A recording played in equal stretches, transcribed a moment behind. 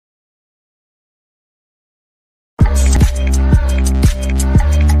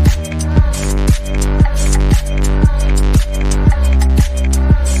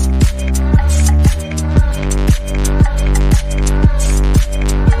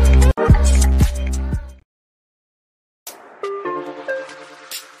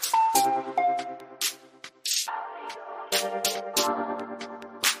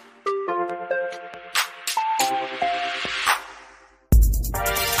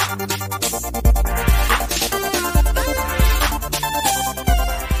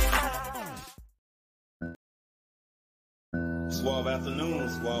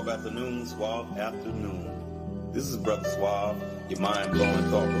Suave afternoon, Suave afternoon. This is Brother Suave, your mind-blowing,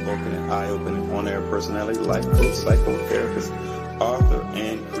 thought-provoking, and eye-opening on-air personality, life coach, psychotherapist, author,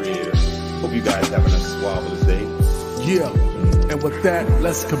 and creator. Hope you guys having a suaveless day. Yeah, and with that,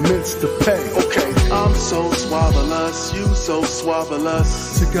 let's commence to pay. Okay, I'm so suavelous, you so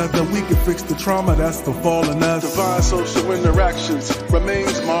suavelous. Together we can fix the trauma that's befallen us. Divine social interactions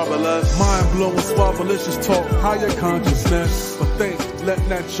remains marvelous. Mind-blowing, suavelicious talk, higher consciousness. But think, let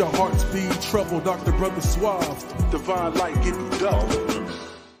not your hearts be troubled, Dr. Brother Suave. Divine light get you dull.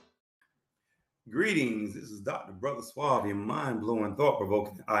 Greetings, this is Dr. Brother Suave, your mind-blowing,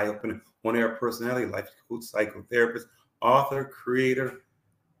 thought-provoking, eye-opening, on-air personality, life coach, psychotherapist, author, creator,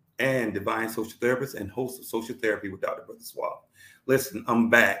 and divine social therapist, and host of Social Therapy with Dr. Brother Suave. Listen, I'm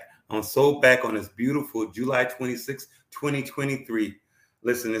back. I'm so back on this beautiful July 26, 2023.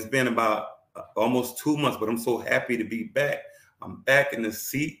 Listen, it's been about almost 2 months, but I'm so happy to be back. I'm back in the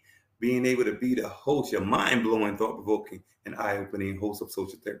seat, being able to be the host, your mind-blowing, thought-provoking, and eye-opening host of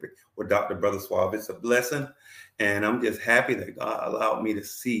Social Therapy with Dr. Brother Suave. It's a blessing, and I'm just happy that God allowed me to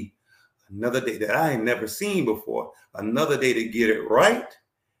see another day that I ain't never seen before, another day to get it right,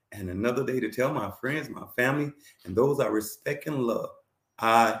 and another day to tell my friends, my family, and those I respect and love,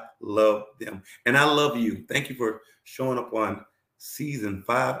 I love them. And I love you. Thank you for showing up on season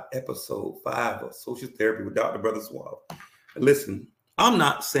 5, episode 5 of Social Therapy with Dr. Brother Suave. Listen, I'm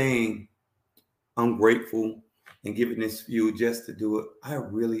not saying I'm grateful and giving this view just to do it. I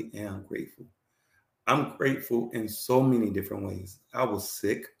really am grateful. I'm grateful in so many different ways. I was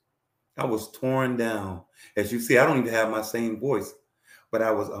sick. I was torn down. As you see, I don't even have my same voice, but I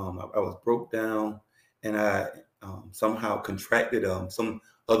was broke down, and I somehow contracted some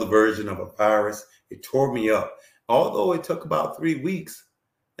other version of a virus. It tore me up. Although it took about 3 weeks,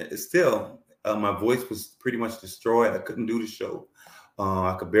 still my voice was pretty much destroyed. I couldn't do the show.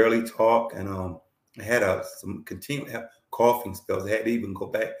 I could barely talk, and I had some continued coughing spells. I had to even go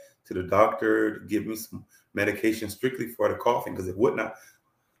back to the doctor to give me some medication strictly for the coughing because it would not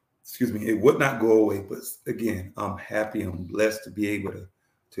go away. But again, I'm happy. I'm blessed to be able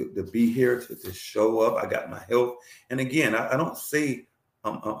to be here, to show up. I got my health. And again, I don't say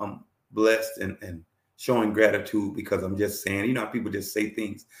I'm blessed and showing gratitude because I'm just saying, you know how people just say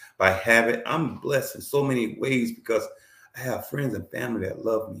things by habit. I'm blessed in so many ways because I have friends and family that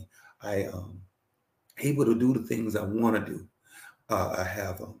love me. I able to do the things I want to do. I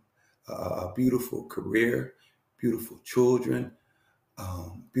have a beautiful career, beautiful children,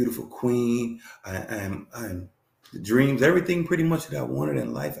 beautiful queen. I'm the dreams, everything pretty much that I wanted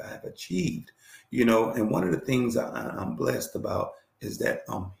in life, I have achieved. You know, and one of the things I'm blessed about is that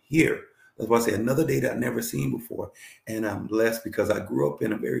I'm here. That's why I say another day that I've never seen before. And I'm blessed because I grew up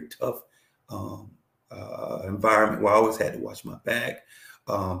in a very tough environment where I always had to watch my back,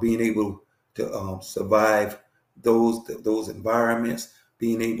 being able to survive those environments,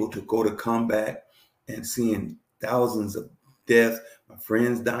 being able to go to combat and seeing thousands of deaths, my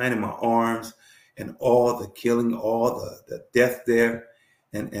friends dying in my arms, and all the killing, all the death there,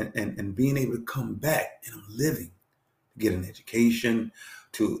 and being able to come back and I'm living, to get an education,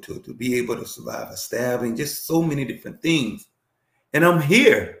 to be able to survive a stabbing, just so many different things. And I'm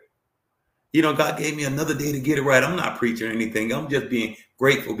here. You know, God gave me another day to get it right. I'm not preaching anything. I'm just being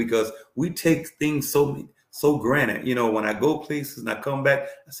grateful because we take things so granted. You know, when I go places and I come back,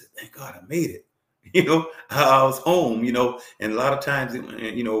 I said, thank God I made it. You know, I was home, you know, and a lot of times,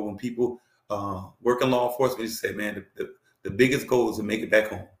 you know, when people work in law enforcement, they say, man, the biggest goal is to make it back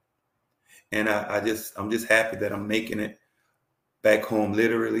home. And I'm just happy that I'm making it back home,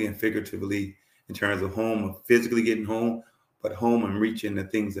 literally and figuratively, in terms of home, physically getting home, but home and reaching the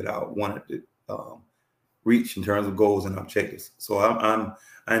things that I wanted to reach in terms of goals and objectives. So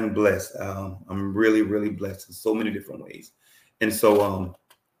I'm blessed. I'm really, really blessed in so many different ways. And so,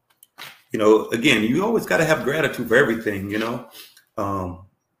 you know, again, you always got to have gratitude for everything, you know,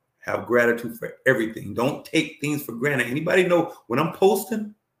 have gratitude for everything. Don't take things for granted. Anybody know when I'm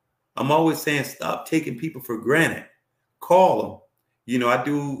posting, I'm always saying, stop taking people for granted. Call them. You know, I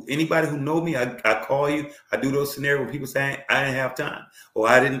do. Anybody who know me, I call you. I do those scenarios when people saying I didn't have time or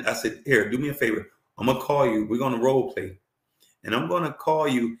I didn't. I said, here, do me a favor. I'm going to call you. We're going to role play. And I'm going to call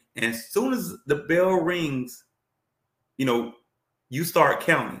you. And as soon as the bell rings, you know, you start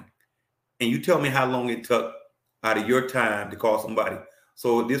counting. And you tell me how long it took out of your time to call somebody.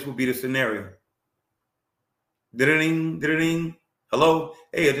 So this would be the scenario. Ding. Hello.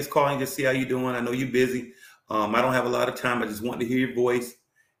 Hey, I just calling to see how you doing. I know you're busy. I don't have a lot of time. I just want to hear your voice.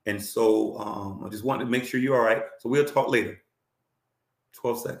 And so I just wanted to make sure you're all right. So we'll talk later.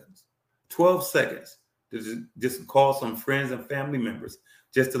 12 seconds. 12 seconds to just call some friends and family members.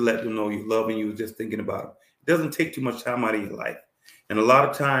 just to let them know you love and you just thinking about them. It doesn't take too much time out of your life. And a lot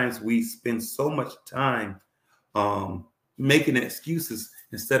of times we spend so much time making excuses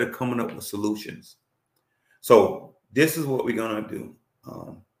instead of coming up with solutions. So this is what we're going to do.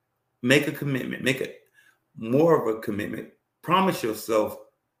 Make a commitment, make it more of a commitment. Promise yourself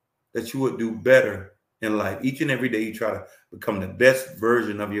that you would do better in life. Each and every day you try to become the best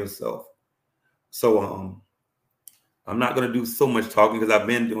version of yourself. So I'm not going to do so much talking because I've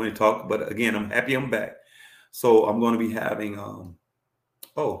been doing talk, but again, I'm happy I'm back. So I'm going to be having,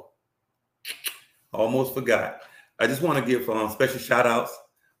 I almost forgot. I just want to give special shout outs,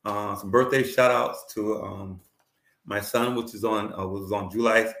 some birthday shout outs to my son, which is was on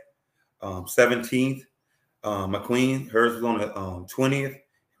July 17th. My queen, hers was on the 20th.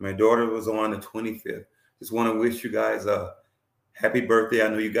 My daughter was on the 25th. Just want to wish you guys a happy birthday. I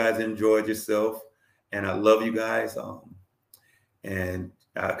know you guys enjoyed yourself, and I love you guys. And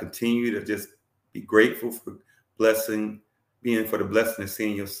I continue to just be grateful for the blessing of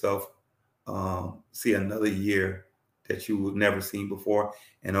seeing yourself see another year that you would never seen before,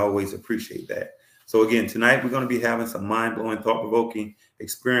 and always appreciate that. So again, tonight we're going to be having some mind-blowing, thought-provoking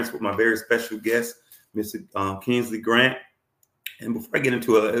experience with my very special guest, Mr. Kingsley Grant. And before I get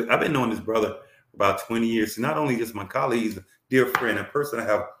into it, I've been knowing this brother for about 20 years. So not only just my colleague, he's a dear friend, a person I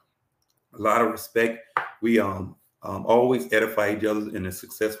have a lot of respect. We always edify each other in the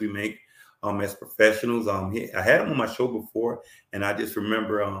success we make as professionals. I had him on my show before, and I just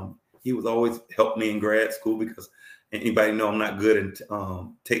remember he was always helping me in grad school because anybody know I'm not good at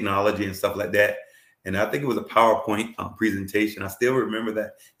technology and stuff like that. And I think it was a PowerPoint presentation. I still remember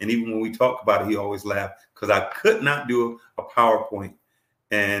that. And even when we talked about it, he always laughed because I could not do a PowerPoint.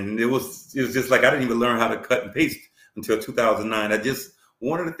 And it was just like I didn't even learn how to cut and paste until 2009.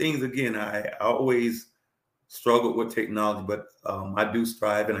 One of the things, again, I always struggled with technology, but I do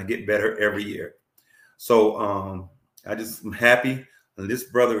strive and I get better every year. So I just am happy. And this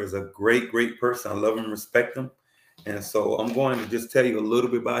brother is a great, great person. I love him, respect him. And so I'm going to just tell you a little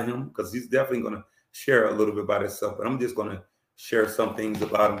bit about him because he's definitely going to share a little bit about himself. But I'm just going to share some things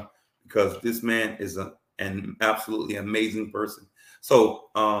about him because this man is an absolutely amazing person. So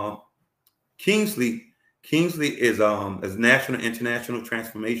Kingsley is national, international,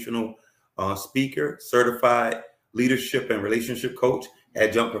 transformational speaker, certified leadership and relationship coach,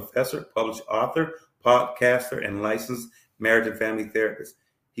 adjunct professor, published author, podcaster, and licensed marriage and family therapist.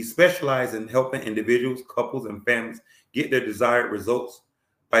 He specializes in helping individuals, couples, and families get their desired results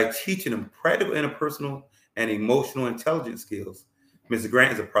by teaching them practical interpersonal and emotional intelligence skills. Mr.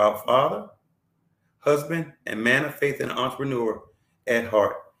 Grant is a proud father, husband, and man of faith and entrepreneur at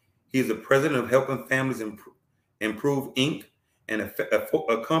heart. He is the president of Helping Families Improve Inc., and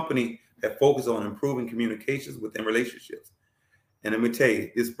a company that focuses on improving communications within relationships. And let me tell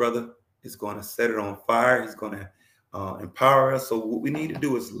you, this brother is going to set it on fire. He's going to empower us. So what we need to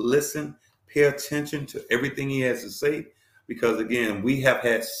do is listen, pay attention to everything he has to say, because again, we have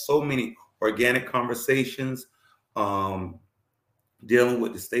had so many organic conversations dealing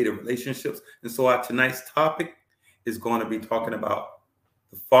with the state of relationships. And so our tonight's topic is going to be talking about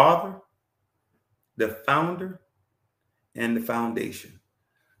the father, the founder, and the foundation.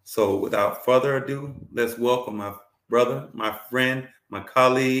 So without further ado, let's welcome my brother, my friend, my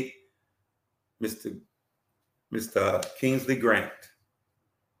colleague, Mr. Kingsley Grant.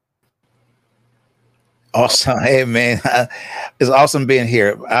 Awesome. Hey, man. It's awesome being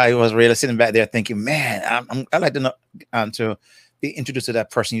here. I was really sitting back there thinking, man, I'd like to know, to be introduced to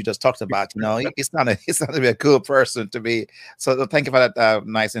that person you just talked about. You know, it's not to be a cool person to be. So thank you for that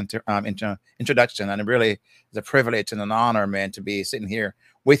nice introduction. And it really is a privilege and an honor, man, to be sitting here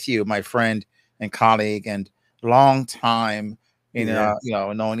with you, my friend and colleague and long time,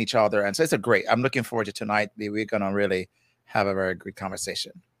 knowing each other. And so it's I'm looking forward to tonight. We're going to really have a very good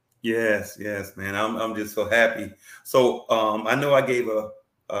conversation. Yes, man. I'm just so happy. So I know I gave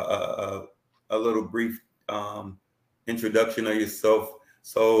a little brief introduction of yourself.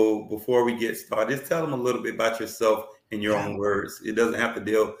 So before we get started, just tell them a little bit about yourself in your own words. It doesn't have to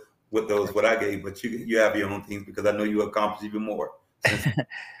deal with what I gave, but you have your own things because I know you accomplished even more.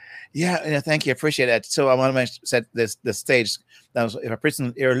 Yeah, thank you. I appreciate that. So I want to set the stage. If a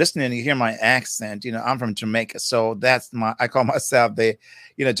person you're listening and you hear my accent, I'm from Jamaica. So I call myself the,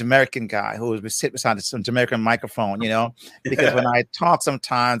 Jamaican guy who sit beside some Jamaican microphone, because when I talk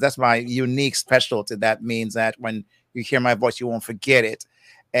sometimes, that's my unique specialty. That means that when you hear my voice, you won't forget it.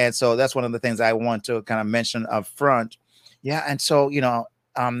 And so that's one of the things I want to kind of mention up front. Yeah. And so,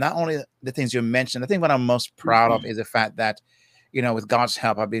 not only the things you mentioned, I think what I'm most proud of is the fact that, with God's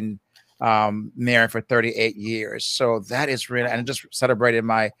help, I've been married for 38 years. So that is really, and I just celebrated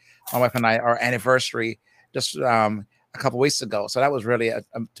my wife and I our anniversary just a couple weeks ago. So that was really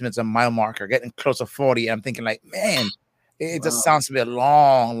to me, it's a mile marker, getting close to 40. I'm thinking like, man, it just sounds to be a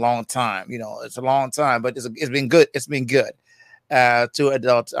long, long time. You know, it's a long time, but it's been good. It's been good. To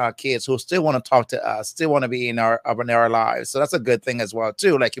adult kids who still want to talk to us, still want to be in our lives. So that's a good thing as well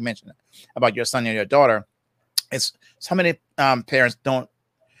too. Like you mentioned about your son and your daughter, it's so many parents don't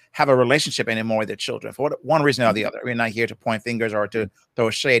have a relationship anymore with their children for one reason or the other. We're not here to point fingers or to throw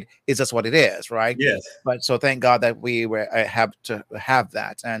shade. It's just what it is, right? Yes. But so thank God that we have to have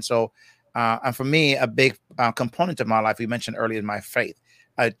that. And so, and for me, a big component of my life, we mentioned earlier, my faith.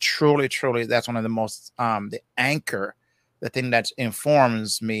 Truly, that's one of the most the anchor, the thing that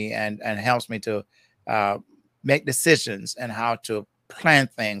informs me and helps me to make decisions and how to plan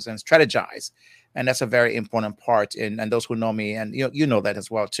things and strategize. And that's a very important part. And those who know me, and you know that as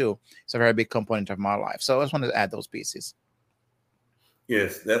well too. It's a very big component of my life. So I just wanted to add those pieces.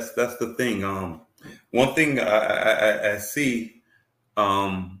 Yes, that's the thing. One thing I see, a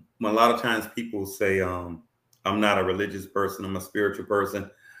lot of times people say, I'm not a religious person, I'm a spiritual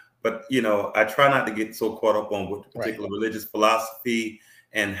person. But, you know, I try not to get so caught up on what particular religious philosophy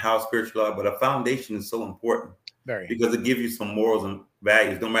and how spiritual are, but a foundation is so important. Because it gives you some morals and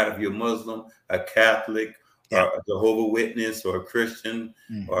values. No matter if you're a Muslim, a Catholic, or a Jehovah's Witness, or a Christian,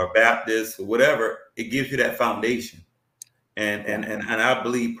 or a Baptist, or whatever, it gives you that foundation. And I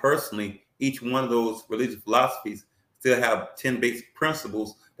believe personally, each one of those religious philosophies still have 10 basic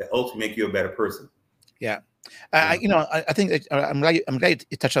principles that ultimately make you a better person. Yeah. You know, I think that, I'm glad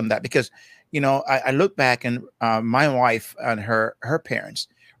you touched on that because, you know, I look back and my wife and her parents,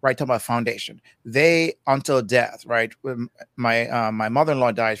 right, talking about foundation. They until death, right? My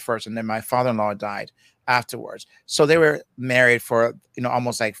mother-in-law died first, and then my father-in-law died afterwards. So they were married for, you know,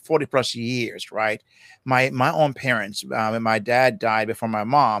 almost like 40 plus years, right? My own parents, my dad died before my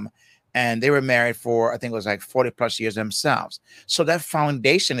mom, and they were married for, I think it was like 40 plus years themselves. So that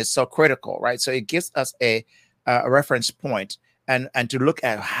foundation is so critical, right? So it gives us a reference point and to look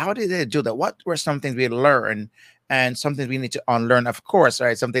at how did they do that? What were some things we learned and some things we need to unlearn, of course,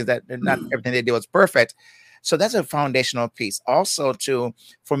 right? Some things that not everything they did was perfect. So that's a foundational piece. Also,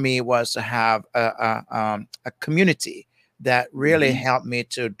 for me, was to have a community that really helped me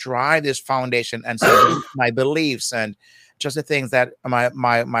to drive this foundation and so my beliefs and just the things that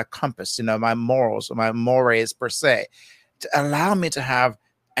my compass, you know, my morals, my mores per se, to allow me to have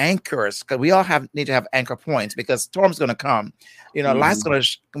anchors, because we all need to have anchor points because storm's going to come, you know, life's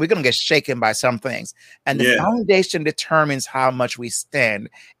we're going to get shaken by some things, and the foundation determines how much we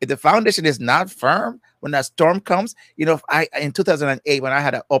stand. If the foundation is not firm when that storm comes, you know, in 2008 when I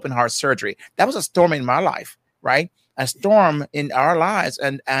had an open heart surgery, that was a storm in my life, right? A storm in our lives,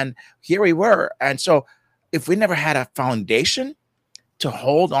 and here we were. And so if we never had a foundation to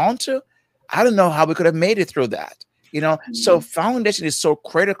hold on to, I don't know how we could have made it through that. You know, so foundation is so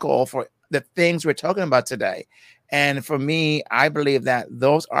critical for the things we're talking about today. And for me, I believe that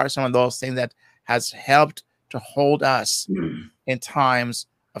those are some of those things that has helped to hold us in times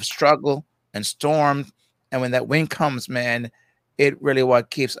of struggle and storm. And when that wind comes, man, it really what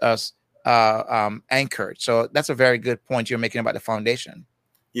keeps us anchored. So that's a very good point you're making about the foundation.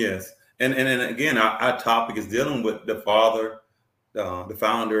 Yes. And again, our topic is dealing with the father, the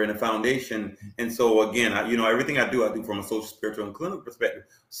founder, and the foundation. And so again, you know, everything I do from a social, spiritual, and clinical perspective.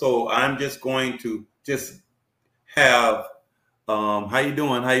 So I'm just going to just have, how you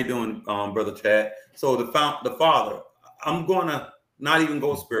doing, Brother Chad? So the father, I'm going to not even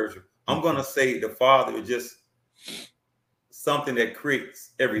go spiritual. I'm going to say the father is just something that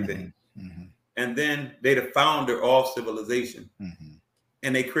creates everything. And then they're the founder of civilization.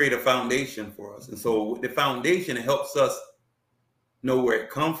 And they create a foundation for us. And so the foundation helps us know where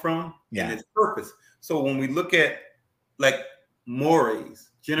it comes from and its purpose. So when we look at like mores,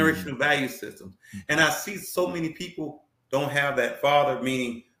 generational value systems, and I see so many people don't have that father,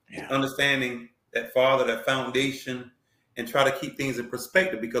 meaning understanding that father, that foundation, and try to keep things in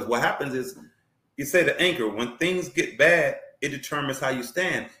perspective. Because what happens is, you say the anchor, when things get bad, it determines how you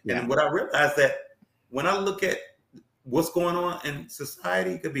stand. And what I realized that when I look at what's going on in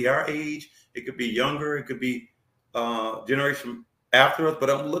society, it could be our age, it could be younger, it could be generation after us,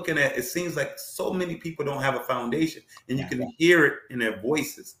 but I'm looking at, it seems like so many people don't have a foundation, and you can hear it in their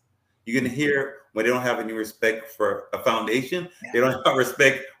voices. You can hear when they don't have any respect for a foundation. They don't have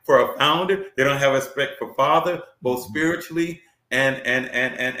respect for a founder. They don't have respect for father, both spiritually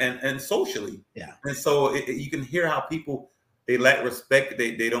and socially. And so you can hear how people, they lack respect.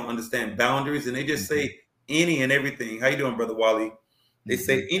 They don't understand boundaries, and they just say any and everything. How you doing, Brother Wally? They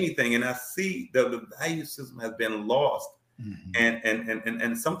say anything, and I see the value system has been lost.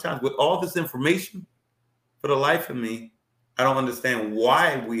 And sometimes with all this information, for the life of me, I don't understand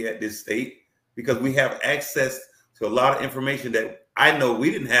why we at this state, because we have access to a lot of information that I know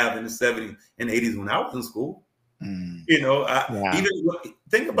we didn't have in the 70s and 80s when I was in school. You know, even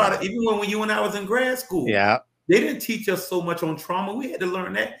think about it, even when you and I was in grad school, they didn't teach us so much on trauma. We had to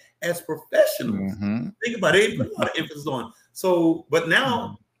learn that as professionals. Think about it, they put a lot of emphasis on. So, but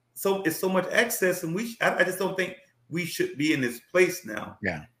now, so it's so much access, and I just don't think we should be in this place now.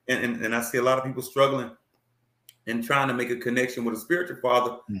 And I see a lot of people struggling and trying to make a connection with a spiritual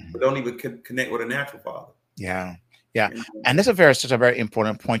father, but don't even connect with a natural father. And that's such a very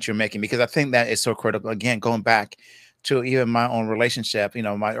important point you're making, because I think that is so critical. Again, going back to even my own relationship, you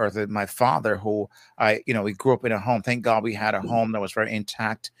know, my father, who we grew up in a home. Thank God we had a home that was very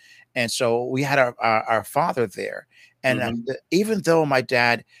intact, and so we had our father there. And even though my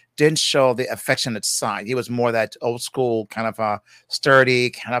dad didn't show the affectionate side, he was more that old school kind of sturdy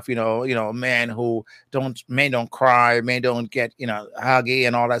kind of man who don't cry, men don't get huggy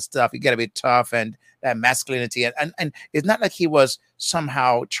and all that stuff. You got to be tough, and that masculinity, and it's not like he was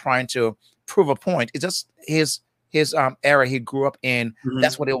somehow trying to prove a point. It's just his era he grew up in.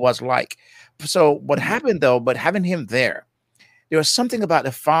 That's what it was like. So what happened though, but having him there was something about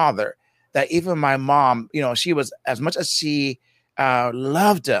the father that even my mom, she was, as much as she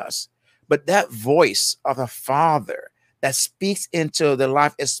loved us, but that voice of a father that speaks into the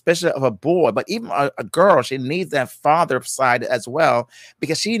life, especially of a boy, but even a girl, she needs that father side as well,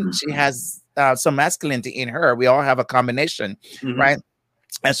 because she has some masculinity in her. We all have a combination, right?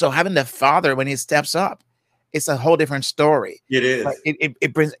 And so having the father, when he steps up, it's a whole different story. It is. Like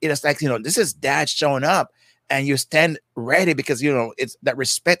it brings, it's like, this is dad showing up, and you stand ready because, it's that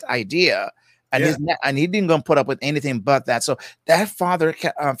respect idea. And he didn't gonna put up with anything but that. So that father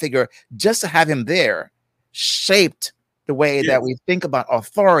figure, just to have him there, shaped the way that we think about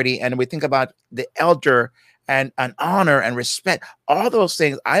authority, and we think about the elder and honor and respect. All those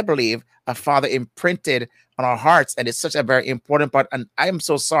things, I believe, a father imprinted on our hearts, and it's such a very important part. And I'm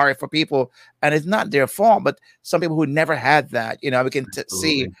so sorry for people, and it's not their fault, but some people who never had that. We can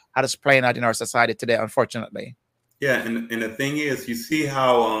see how it's playing out in our society today, unfortunately. Yeah, and the thing is, you see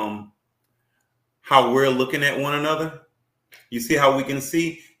how we're looking at one another. You see how we can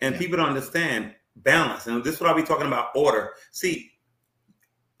see, and people don't understand balance. And this is what I'll be talking about: order. See,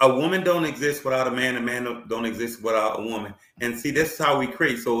 a woman don't exist without a man don't exist without a woman. And see, this is how we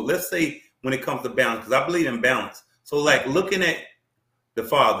create. So let's say when it comes to balance, because I believe in balance. So like looking at the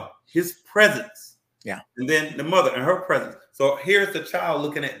father, his presence, and then the mother and her presence. So here's the child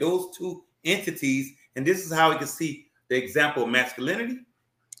looking at those two entities, and this is how he can see the example of masculinity,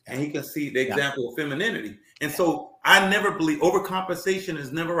 and he can see the example of femininity. And so I never believe overcompensation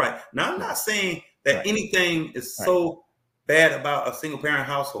is never right. Now I'm not saying that anything is so bad about a single parent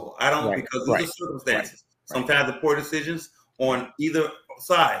household. I don't, because these are circumstances. Sometimes the poor decisions on either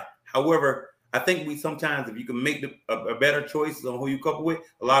side. However, I think we sometimes, if you can make a better choices on who you couple with,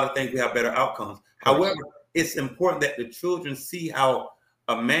 a lot of things we have better outcomes. However, it's important that the children see how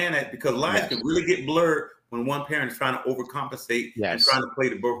a man, because lives can really get blurred when one parent is trying to overcompensate and trying to play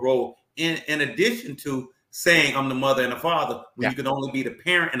the both role. In addition to saying I'm the mother and the father, when you can only be the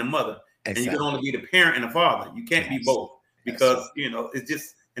parent and the mother, and you can only be the parent and the father. You can't be both, because it's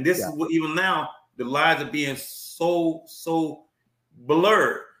just. And this is what, even now, the lives are being so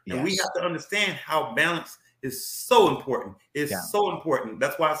blurred. And we have to understand how balance is so important. It's so important.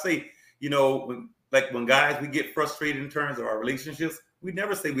 That's why I say, when guys, we get frustrated in terms of our relationships, we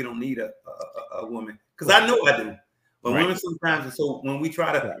never say we don't need a woman. Because I know I do. But women sometimes, and so when we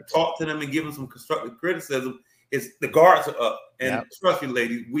try to talk to them and give them some constructive criticism, it's the guards are up. And trust me,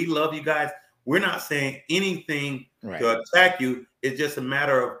 ladies, we love you guys. We're not saying anything to attack you. It's just a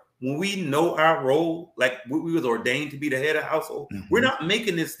matter of, when we know our role, like we was ordained to be the head of the household, we're not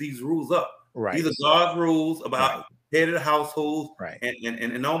making these rules up. These are God's rules about head of the household, and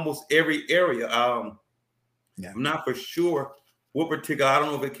in almost every area. I'm not for sure what particular, I don't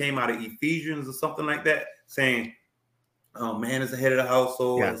know if it came out of Ephesians or something like that, saying, man is the head of the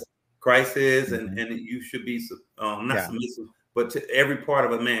household, as Christ is, and you should be not submissive, but to every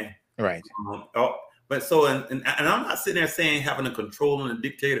part of a man. But so, and I'm not sitting there saying having a control and a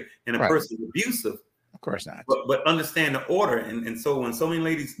dictator and a person is abusive. Of course not. But understand the order. And so when so many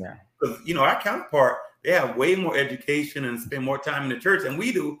ladies, because our counterpart, they have way more education and spend more time in the church than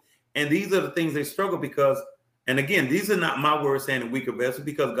we do. And these are the things they struggle because, and again, these are not my words saying a weaker vessel,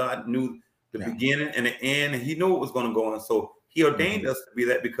 because God knew the beginning and the end, and he knew what was going to go on. So he ordained us to be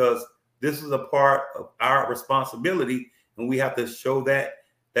that, because this is a part of our responsibility. and we have to show that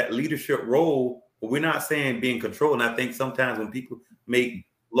leadership role. But we're not saying being controlled. And I think sometimes when people make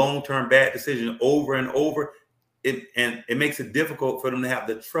long-term bad decisions over and over, it makes it difficult for them to have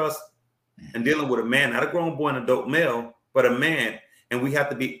the trust and dealing with a man, not a grown boy and adult male, but a man. And we have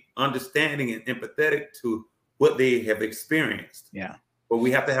to be understanding and empathetic to what they have experienced. Yeah. But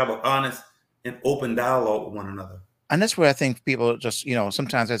we have to have an honest and open dialogue with one another. And that's where I think people just,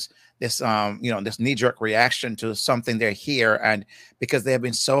 sometimes it's this, this knee-jerk reaction to something they hear, and because they have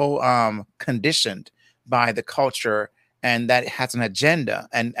been so conditioned by the culture, and that it has an agenda,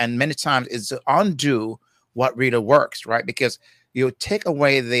 and many times it's to undo what really works, right? Because you take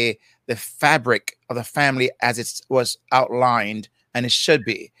away the fabric of the family as it was outlined, and it should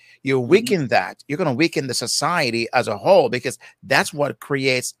be. You weaken that, you're going to weaken the society as a whole, because that's what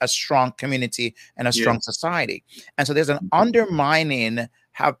creates a strong community and a strong society. And so there's an undermining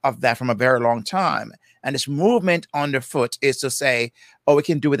of that from a very long time. And this movement underfoot is to say, oh, we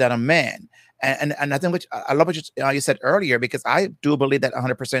can do without a man. And I think I love what you said earlier, because I do believe that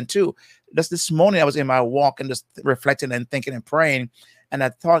 100% too. Just this morning, I was in my walk and just reflecting and thinking and praying. And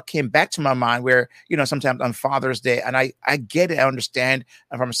that thought came back to my mind where, sometimes on Father's Day, and I get it, I understand.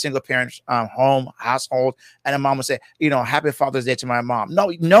 I'm from a single parent household, and a mom would say, happy Father's Day to my mom. No,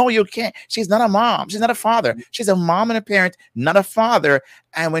 you can't. She's not a mom. She's not a father. She's a mom and a parent, not a father.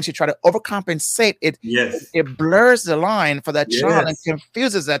 And when she tries to overcompensate, it blurs the line for that child and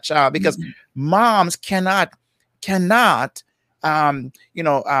confuses that child, because moms cannot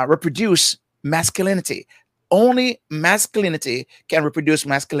reproduce masculinity. Only masculinity can reproduce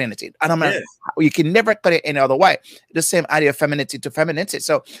masculinity. And you can never cut it any other way. The same idea of femininity to femininity.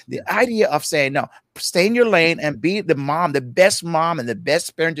 So the idea of saying, no, stay in your lane and be the best mom and the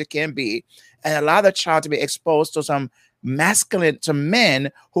best parent you can be, and allow the child to be exposed to some to men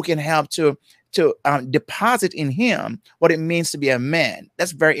who can help to deposit in him what it means to be a man.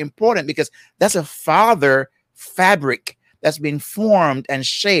 That's very important, because that's a father fabric that's been formed and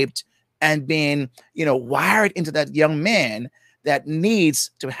shaped and being, wired into that young man that needs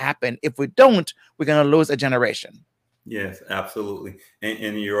to happen. If we don't, we're going to lose a generation. Yes, absolutely.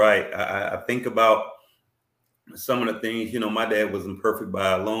 And you're right. I think about some of the things, my dad wasn't perfect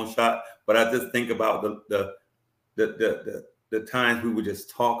by a long shot, but I just think about the times we would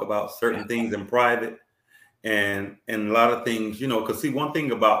just talk about certain things in private, and a lot of things, because see, one thing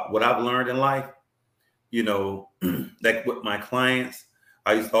about what I've learned in life, like with my clients,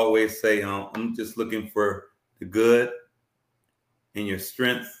 I used to always say, I'm just looking for the good and your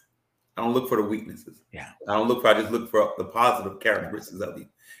strength. I don't look for the weaknesses. Yeah. I just look for the positive characteristics of you.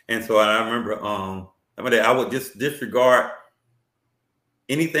 And so I remember I would just disregard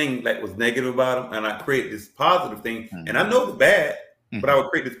anything that was negative about them, and I create this positive thing. And I know the bad, but I would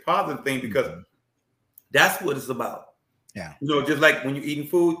create this positive thing, because that's what it's about. Yeah. Just like when you're eating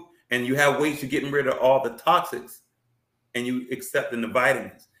food and you have ways to getting rid of all the toxics, and you accepting the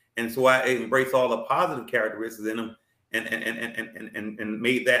vitamins. And so I embrace all the positive characteristics in them, and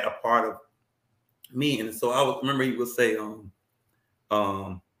made that a part of me. And so I remember he would say,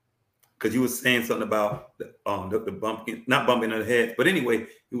 because you were saying something about the bumping, not bumping of the head, but anyway,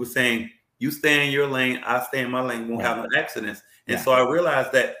 he was saying, you stay in your lane, I stay in my lane, won't have no accidents. And so I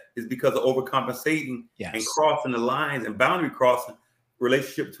realized that it's because of overcompensating and crossing the lines and boundary crossing.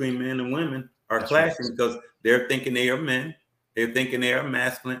 Relationship between men and women are clashing because they're thinking they are men, they're thinking they are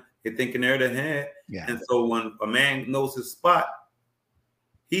masculine, they're thinking they're the head. And so when a man knows his spot,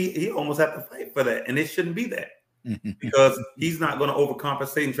 he almost have to fight for that, and it shouldn't be that, because he's not going to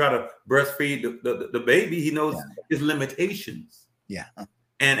overcompensate and try to breastfeed the baby. He knows his limitations.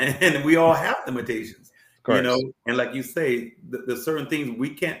 And we all have limitations, and like you say, the certain things we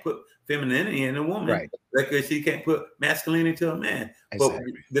can't put femininity in a woman, because she can't put masculinity to a man. But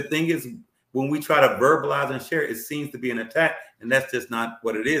the thing is, when we try to verbalize and share, it seems to be an attack, and that's just not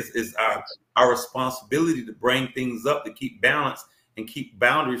what it is. It's our responsibility to bring things up, to keep balance and keep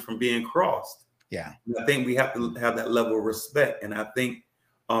boundaries from being crossed. And I think we have to have that level of respect, and I think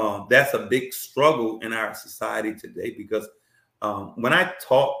that's a big struggle in our society today, because when I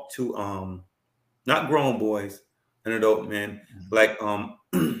talk to not grown boys and adult men, like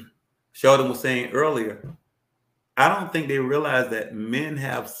Sheldon was saying earlier, I don't think they realize that men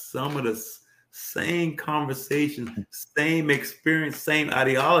have some of the same conversations, same experience, same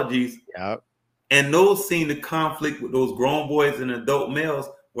ideologies. And those seem to conflict with those grown boys and adult males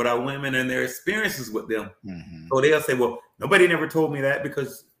with our women and their experiences with them. So they'll say, well, nobody never told me that,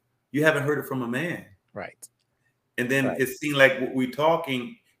 because you haven't heard it from a man. And then it seems like what we're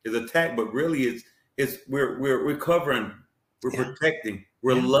talking is attack, but really we're covering, we're protecting,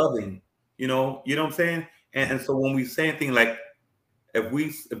 we're loving, you know what I'm saying? And so when we say anything like,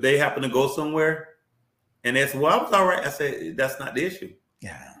 if they happen to go somewhere and they say, well, I was all right, I say, that's not the issue.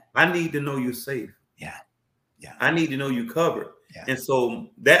 Yeah. I need to know you're safe. Yeah. Yeah. I need to know you covered. Yeah. And so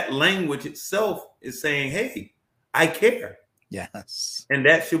that language itself is saying, hey, I care. Yes. And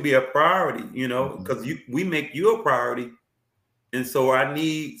that should be a priority, because we make you a priority. And so our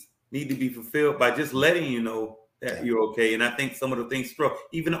needs need to be fulfilled by just letting you know that you're okay. And I think some of the things struck,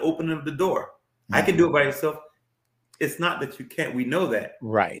 even the opening of the door. I can do it by yourself. It's not that you can't. We know that.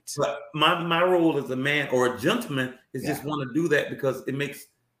 Right. But my role as a man or a gentleman is just want to do that because it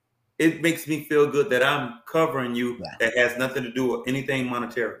makes me feel good that I'm covering you. That has nothing to do with anything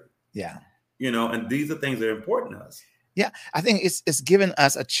monetary. Yeah. And these are things that are important to us. Yeah, I think it's given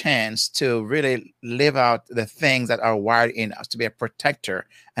us a chance to really live out the things that are wired in us to be a protector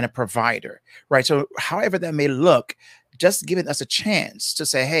and a provider, right? So however that may look, just giving us a chance to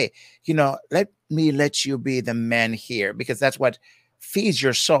say, hey, let me let you be the man here, because that's what feeds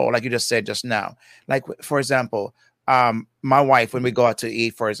your soul, like you just said just now. Like, for example, my wife, when we go out to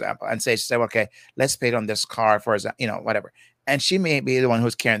eat, for example, and she said, okay, let's pay it on this card, for example, whatever. And she may be the one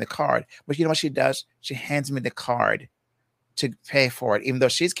who's carrying the card, but you know what she does? She hands me the card to pay for it. Even though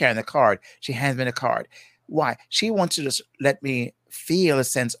she's carrying the card, she hands me the card. Why? She wants to just let me feel a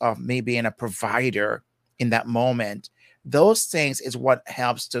sense of me being a provider in that moment. Those things is what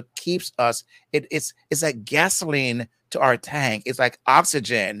helps to keeps us. It's like gasoline to our tank. It's like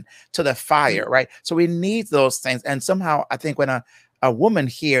oxygen to the fire, right? So we need those things. And somehow I think when a woman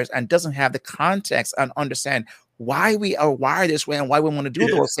hears and doesn't have the context and understand why we are wired this way and why we want to do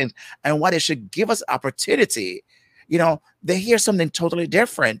those things and why they should give us opportunity, they hear something totally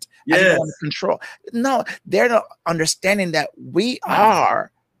different. Yes. Control. No, they're not understanding that we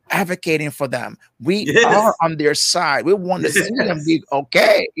are advocating for them. We are on their side. We want to see them be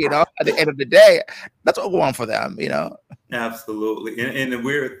okay. At the end of the day, that's what we want for them. Absolutely. And the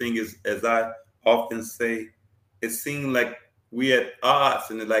weird thing is, as I often say, it seems like we at odds,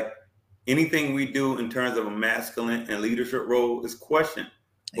 and like anything we do in terms of a masculine and leadership role is questioned,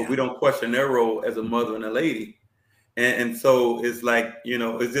 but we don't question their role as a mother and a lady. And so it's like,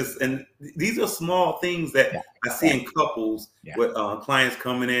 it's just, and these are small things that I see in couples with clients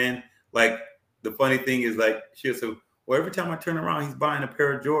coming in. Like, the funny thing is, like, she'll say, well, every time I turn around, he's buying a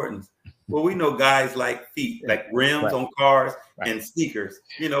pair of Jordans. Well, we know guys like feet, like rims on cars and sneakers.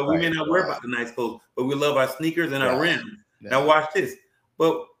 We may not worry about the nice clothes, but we love our sneakers and our rims. Now watch this.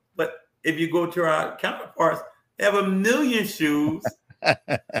 But if you go to our counterparts, they have a million shoes, a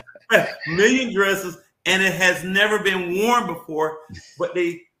million dresses, and it has never been worn before, but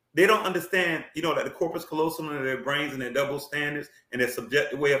they don't understand, that the corpus callosum of their brains and their double standards and their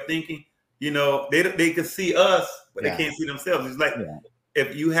subjective way of thinking, they can see us, but they can't see themselves. It's like,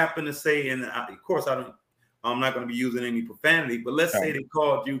 if you happen to say, and of course I'm not going to be using any profanity, but let's say they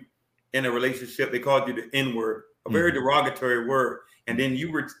called you in a relationship, they called you the N-word, a very derogatory word, and then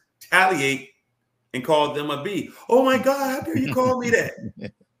you retaliate and called them a B. Oh my God, how dare you call me that?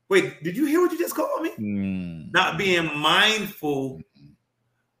 Wait, did you hear what you just called me? Not being mindful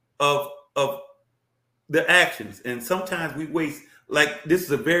of the actions. And sometimes we waste, like, this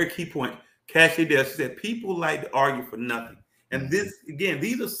is a very key point. Cassie Dale, she said, people like to argue for nothing. And this, again,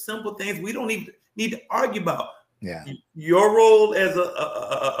 these are simple things we don't even need to argue about. Yeah. Your role as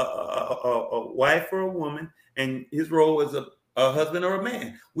a wife or a woman, and his role as a husband or a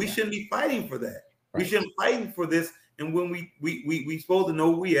man. We shouldn't be fighting for that. Right. We shouldn't be fighting for this. And when we supposed to know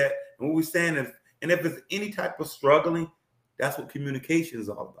where we at and where we stand, and if there's any type of struggling, that's what communication is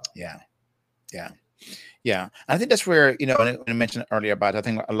all about. Yeah. I think that's where, when I mentioned earlier about, I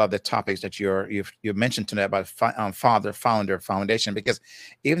think I love the topics that you've mentioned tonight about father, founder, foundation, because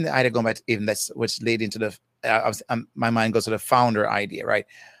even the idea going back, even that's what's leading to the, my mind goes to the founder idea, right?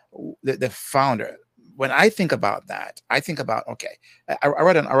 The founder. When I think about that, I think about, okay, I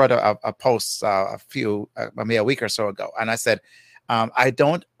wrote a post maybe a week or so ago, and I said, I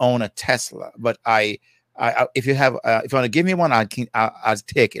don't own a Tesla, but if you want to give me one, I'll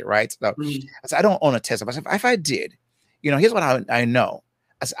take it, right? So I said, I don't own a Tesla, but if I did, here's what I know.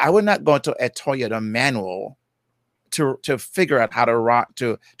 I said, I would not go to a Toyota manual to figure out how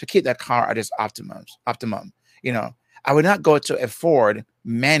to keep that car at its optimum. I would not go to a Ford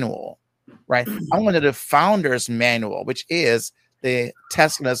manual. Right. I wanted the founder's manual, which is the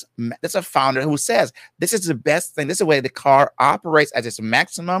Tesla's. That's a founder who says, this is the best thing. This is the way the car operates at its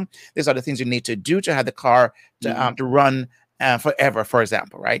maximum. These are the things you need to do to have the car to run forever, for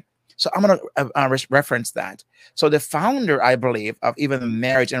example. Right. So I'm going to reference that. So the founder, I believe, of even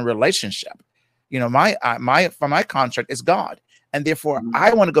marriage and relationship, my contract is God. And therefore,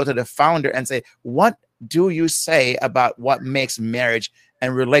 I want to go to the founder and say, what do you say about what makes marriage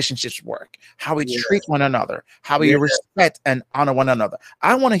and relationships work? How we Yes. treat one another, how we Yes. respect and honor one another.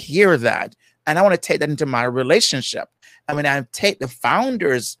 I want to hear that, and I want to take that into my relationship. I mean, I take the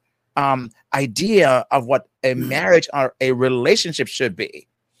founders' idea of what a marriage or a relationship should be.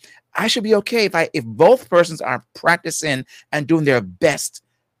 I should be okay if both persons are practicing and doing their best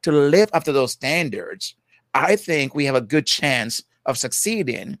to live up to those standards. I think we have a good chance of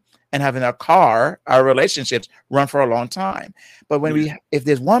succeeding and having our relationships run for a long time. But when if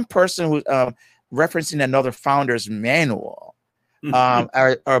there's one person who's referencing another founder's manual,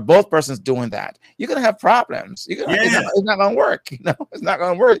 or both persons doing that, you're gonna have problems. It's not gonna work. It's not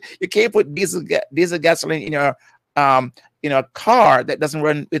gonna work. You can't put diesel gasoline in your a car that doesn't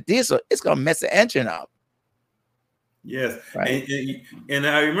run with diesel. It's gonna mess the engine up. Yes, right. And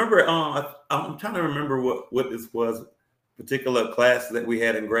I remember, I'm trying to remember what this was, particular class that we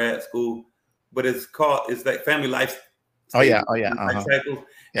had in grad school, but it's like family life. Life cycles,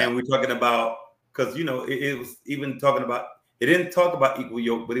 and we're talking about, because it was even talking about, it didn't talk about equal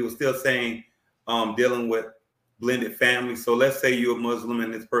yoke, but it was still saying dealing with blended families. So let's say you're a Muslim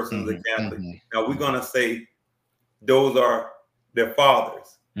and this person is a Catholic. Now we're gonna say those are their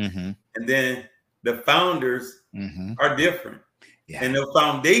fathers, and then the founders are different, and the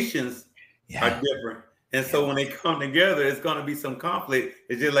foundations are different. And so when they come together, it's going to be some conflict.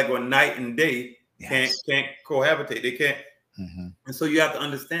 It's just like when night and day can't cohabitate. They can't. And so you have to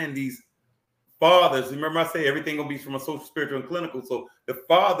understand these fathers. Remember, I say everything will be from a social, spiritual, and clinical. So the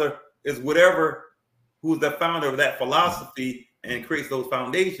father is who's the founder of that philosophy and creates those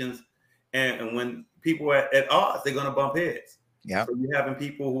foundations. And when people are at odds, they're going to bump heads. Yeah. So you're having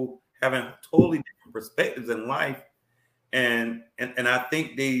people who having totally different perspectives in life, and I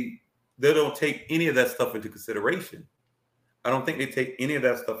think they don't take any of that stuff into consideration. I don't think they take any of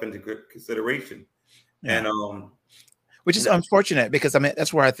that stuff into consideration, and which is unfortunate, because I mean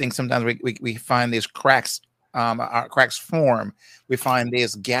that's where I think sometimes we find these cracks. Our cracks form. We find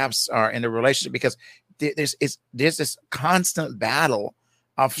these gaps are in the relationship, because there's this constant battle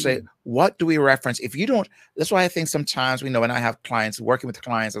of say, what do we reference? If you don't, that's why I think sometimes when I have clients, working with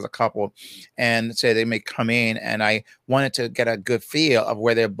clients as a couple, and say they may come in and I wanted to get a good feel of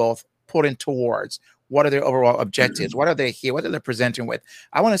where they're both putting towards, what are their overall objectives, what are they here, what are they presenting with.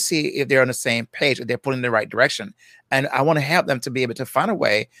 I want to see if they're on the same page, if they're pulling in the right direction. And I want to help them to be able to find a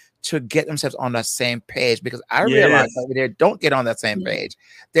way to get themselves on that same page, because I realize that if they don't get on that same page,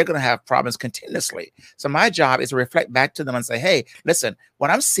 they're going to have problems continuously. So my job is to reflect back to them and say, hey, listen,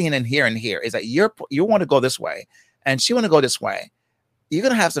 what I'm seeing and hearing here is that you want to go this way and she want to go this way. You're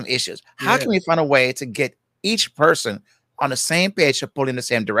going to have some issues. How can we find a way to get each person on the same page to pull in the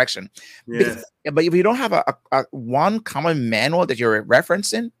same direction? Because, but if you don't have a one common manual that you're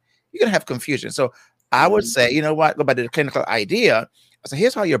referencing, you're going to have confusion. So I would say, you know what, go back to the clinical idea. So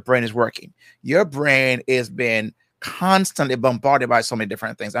here's how your brain is working. Your brain is being constantly bombarded by so many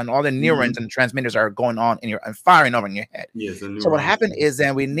different things, and all the neurons and transmitters are going on in and firing over in your head. So what happened is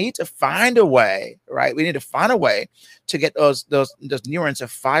then we need to find a way, right? We need to find a way to get those neurons to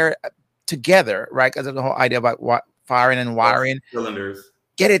fire together, right? Because of the whole idea about what firing and wiring cylinders.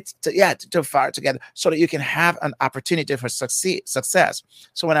 Get it to fire together so that you can have an opportunity for success.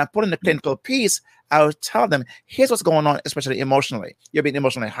 So when I put in the clinical piece, I will tell them, here's what's going on, especially emotionally. You're being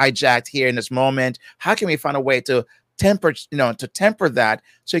emotionally hijacked here in this moment. How can we find a way to temper that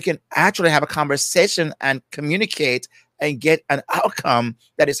so you can actually have a conversation and communicate and get an outcome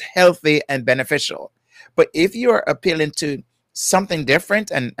that is healthy and beneficial? But if you're appealing to something different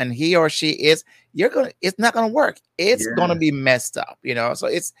and he or she is, it's not gonna work. It's gonna be messed up, So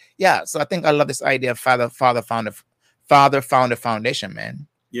so I think I love this idea of father founder foundation, man.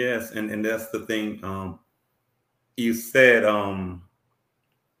 Yes, and that's the thing. You said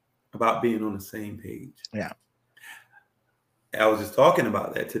about being on the same page. Yeah. I was just talking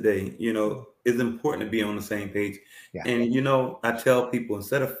about that today. It's important to be on the same page. Yeah. And I tell people,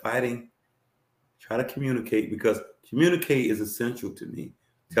 instead of fighting, try to communicate, because communicate is essential to me.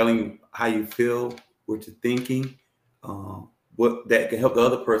 Telling you how you feel, what you're thinking, what that can help the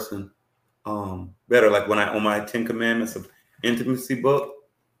other person better. Like when on my 10 Commandments of Intimacy book,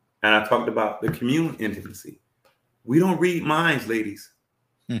 and I talked about the commune intimacy. We don't read minds, ladies.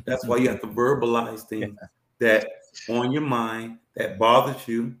 That's why you have to verbalize things that on your mind, that bothers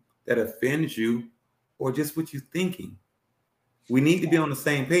you, that offends you, or just what you're thinking. We need to be on the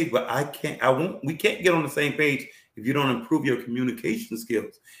same page, but we can't get on the same page if you don't improve your communication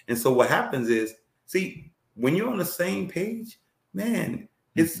skills. And so what happens is, when you're on the same page, man,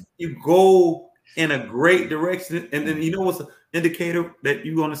 you go in a great direction. And then what's an indicator that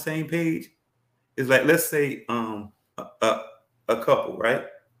you're on the same page is like, let's say a couple, right?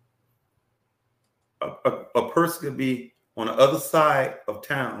 A person could be on the other side of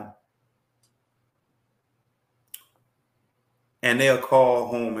town, and they'll call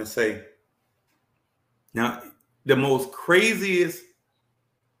home and say, now, the most craziest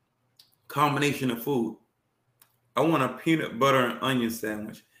combination of food, I want a peanut butter and onion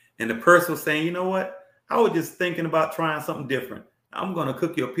sandwich. And the person was saying, you know what? I was just thinking about trying something different. I'm going to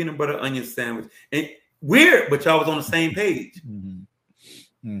cook you a peanut butter onion sandwich. And weird, but y'all was on the same page. Mm-hmm.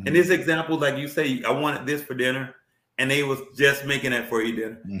 Mm-hmm. And this example, like you say, I wanted this for dinner, and they was just making that for you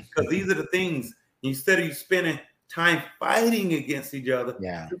dinner. Because these are the things, instead of you spending time fighting against each other,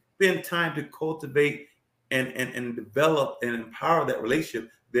 you spend time to cultivate and develop and empower that relationship.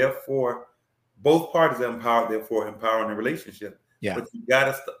 Therefore, both parties are empowered, therefore empowering the relationship. Yeah. But you got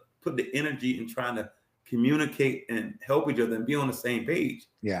to put the energy in trying to communicate and help each other and be on the same page.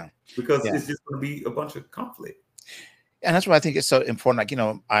 Yeah. Because it's just going to be a bunch of conflict. And that's why I think it's so important. Like, you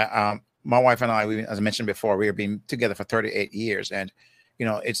know, my wife and I, as I mentioned before, we have been together for 38 years. And, you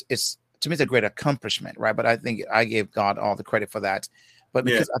know, it's to me, it's a great accomplishment, right? But I think I give God all the credit for that. But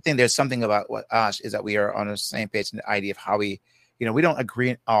because I think there's something about what us is that we are on the same page in the idea of how we, you know, we don't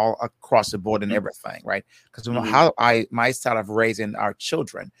agree all across the board in everything, right? Because how my style of raising our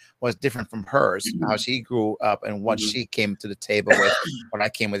children was different from hers, how she grew up and what she came to the table with, when I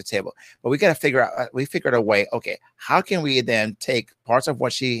came with the table. But we got to figure out, we figured a way, okay, how can we then take parts of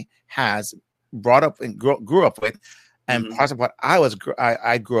what she has brought up and grew up with, and parts of what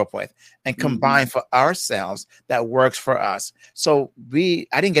I grew up with, and combine for ourselves that works for us. So I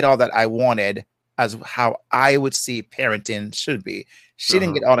didn't get all that I wanted as how I would see parenting should be. She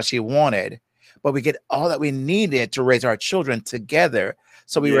didn't get all that she wanted, but we get all that we needed to raise our children together.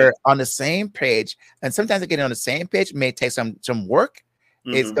 So we were on the same page. And sometimes getting on the same page may take some work.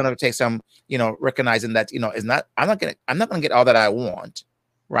 It's going to take some, you know, recognizing that, you know, I'm not going to get all that I want,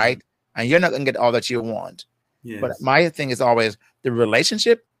 right? And you're not going to get all that you want. Yes. But my thing is always the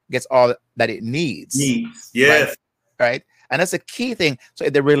relationship gets all that it needs. Yes. Right? And that's a key thing. So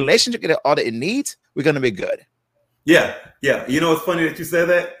if the relationship gets all that it needs, we're going to be good. Yeah. Yeah. You know, it's funny that you said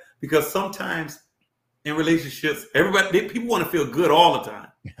that, because sometimes in relationships, people want to feel good all the time.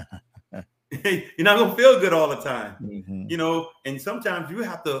 You're not going to feel good all the time, you know, and sometimes you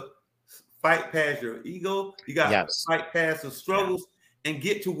have to fight past your ego. You got to fight past the struggles and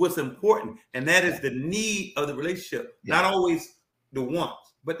get to what's important. And that is the need of the relationship. Not always the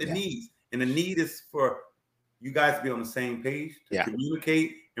wants, but the needs. And the need is for you guys to be on the same page, to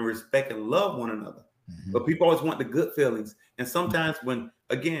communicate and respect and love one another. But people always want the good feelings. And sometimes when,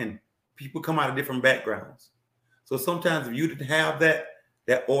 again, people come out of different backgrounds. So sometimes if you didn't have that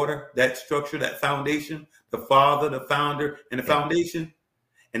order, that structure, that foundation, the father, the founder, and the foundation,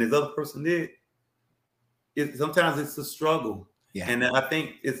 and this other person did, sometimes it's a struggle. And I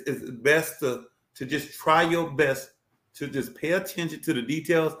think it's best to just try your best to just pay attention to the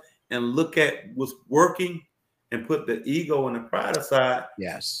details and look at what's working and put the ego and the pride aside.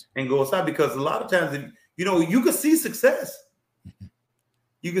 And go aside, because a lot of times, you know, you can see success.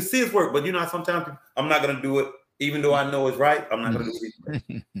 You can see its work, but you know, sometimes I'm not going to do it, even though I know it's right. I'm not going to do it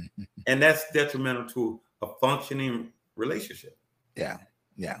anyway. And that's detrimental to a functioning relationship.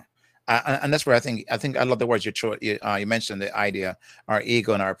 And that's where I think I love the words you mentioned, the idea, our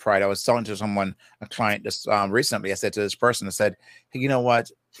ego and our pride. I was talking to a client just recently. I said to this person, I said, hey, you know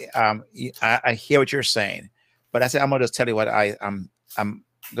what? I hear what you're saying, but I said, I'm going to just tell you what I'm going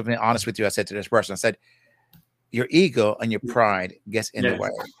to be honest with you. I said to this person, I said, your ego and your pride gets in the way.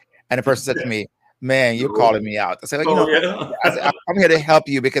 And the person said to me, man, you're calling me out. I said, I said, I'm here to help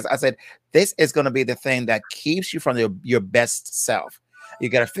you, because I said, this is going to be the thing that keeps you from your best self. You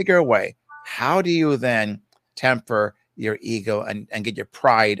got to figure a way. How do you then temper your ego and get your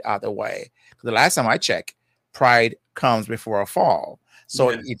pride out of the way? The last time I checked, pride comes before a fall. So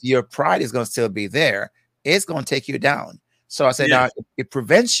if your pride is going to still be there, it's going to take you down. So I said, now it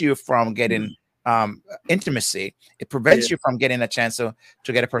prevents you from getting intimacy. It prevents you from getting a chance to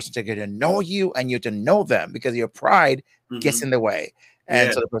get a person to get to know you and you to know them, because your pride gets in the way.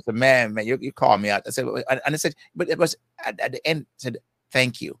 And so the person, man, you called me out. I said, and I said, but it was at the end, I said,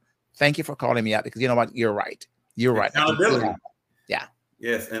 thank you for calling me out, because you know what, you're right. Accountability.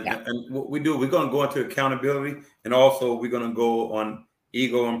 Yes, and what we do, we're going to go into accountability, and also we're going to go on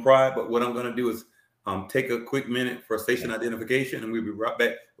ego and pride. But what I'm going to do is take a quick minute for station identification, and we'll be right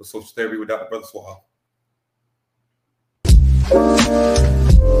back with Social Therapy with Dr. Brother Suave.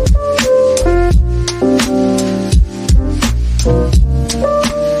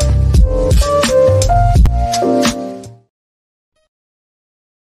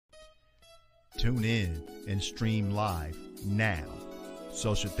 Tune in and stream live now.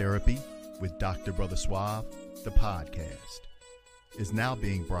 Social Therapy with Dr. Brother Suave, the podcast, is now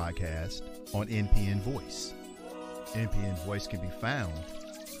being broadcast on NPN Voice. NPN Voice can be found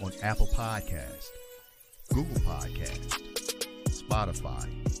on Apple Podcast, Google Podcast, Spotify,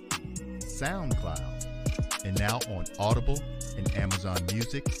 SoundCloud, and now on Audible and Amazon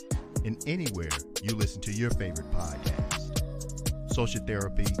Music, and anywhere you listen to your favorite podcast. Social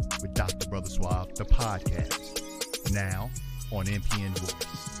Therapy with Dr. Brother Suave, the podcast, now on NPN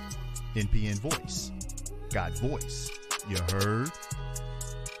Voice. NPN Voice. Got voice. You heard?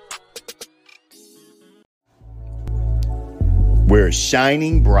 We're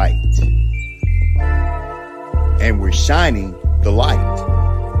shining bright. And we're shining the light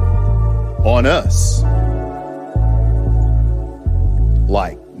on us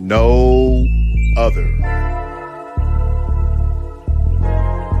like no other.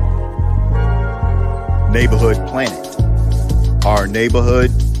 Neighborhood Planet. Our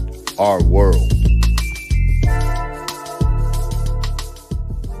neighborhood, our world.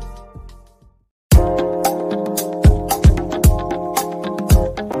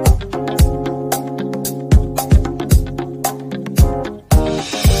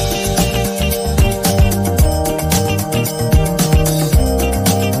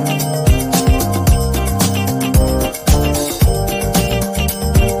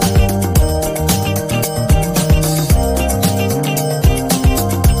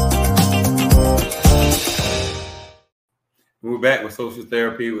 Back with Social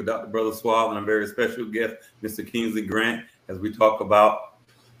Therapy with Dr. Brother Suave and a very special guest, Mr. Kingsley Grant, as we talk about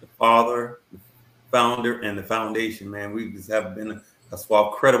the father, the founder, and the foundation, man. We just have been a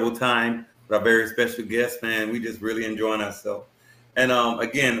Suave credible time with our very special guest, man. We just really enjoying ourselves. And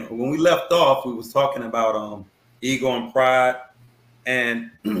again, when we left off, we was talking about ego and pride and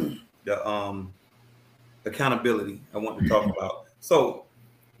the accountability I want to talk about. So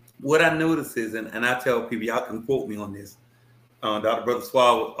what I notice is, and I tell people, y'all can quote me on this, Dr. Brother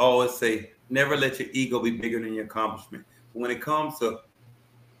Suave would always say, never let your ego be bigger than your accomplishment. When it comes to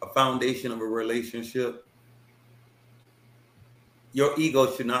a foundation of a relationship, your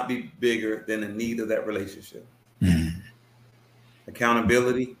ego should not be bigger than the need of that relationship. Mm-hmm.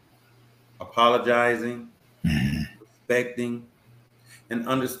 Accountability, apologizing, respecting, and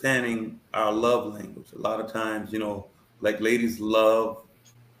understanding our love language. A lot of times, like ladies' love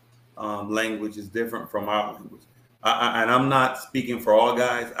language is different from our language. And I'm not speaking for all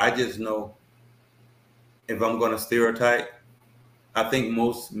guys. I just know, if I'm going to stereotype, I think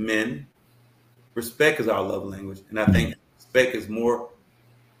most men, respect is our love language. And I think respect is more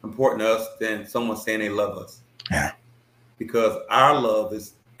important to us than someone saying they love us. Yeah. Because our love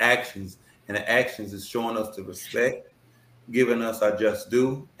is actions, and the actions is showing us the respect, giving us our just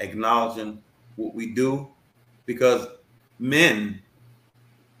due, acknowledging what we do. Because men,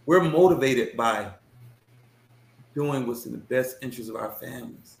 we're motivated by doing what's in the best interest of our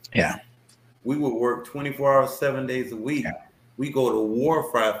families. Yeah. We would work 24 hours, 7 days a week. Yeah. We go to war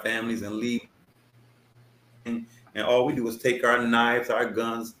for our families and leave. And all we do is take our knives, our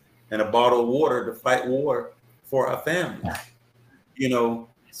guns, and a bottle of water to fight war for our families. Yeah.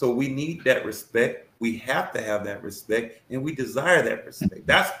 So we need that respect. We have to have that respect, and we desire that respect.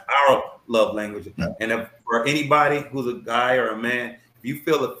 That's our love language. Yeah. And if for anybody who's a guy or a man, if you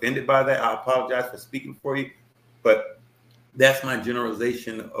feel offended by that, I apologize for speaking for you. But that's my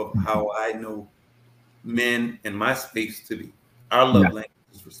generalization of how I know men in my space to be. Our love language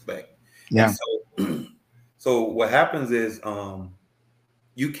is respect. Yeah. So what happens is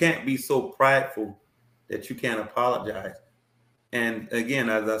you can't be so prideful that you can't apologize. And again,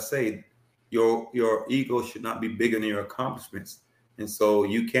 as I say, your ego should not be bigger than your accomplishments. And so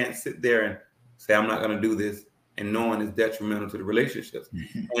you can't sit there and say, I'm not going to do this, and knowing it's detrimental to the relationships.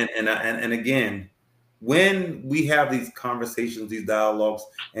 Mm-hmm. And again, when we have these conversations, these dialogues,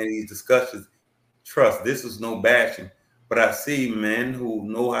 and these discussions, trust, this is no bashing, but I see men who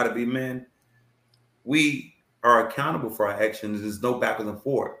know how to be men. We are accountable for our actions. There's no backwards and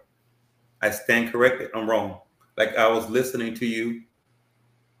forward. I stand corrected. I'm wrong. Like I was listening to you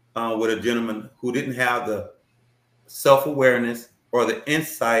with a gentleman who didn't have the self-awareness or the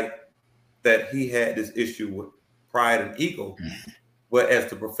insight that he had this issue with pride and ego. Mm-hmm. But as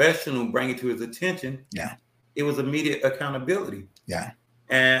the professional bring it to his attention, it was immediate accountability. Yeah.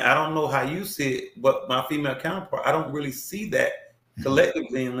 And I don't know how you see it, but my female counterpart, I don't really see that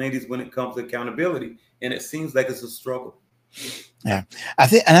collectively in ladies when it comes to accountability. And it seems like it's a struggle. Yeah. I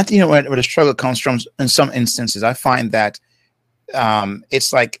think where the struggle comes from in some instances, I find that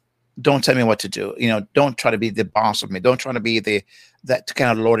it's like, don't tell me what to do. Don't try to be the boss of me. Don't try to be the that to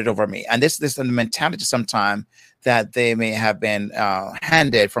kind of lord it over me. And this is the mentality sometimes that they may have been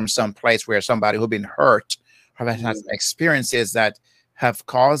handed from some place where somebody who's been hurt or has experiences that have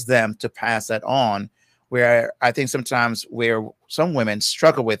caused them to pass that on. Where I think sometimes where some women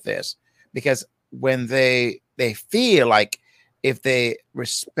struggle with this, because when they feel like if they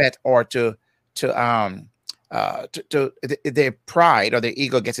respect or to their pride or their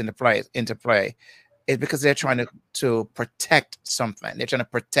ego gets into play, it's because they're trying to protect something. They're trying to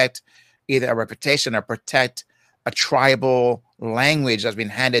protect either a reputation or protect a tribal language that's been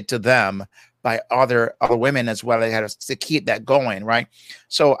handed to them by other women as well. They had to keep that going, right?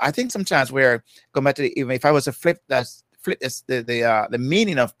 So I think sometimes we're going back to even if I was to flip this, the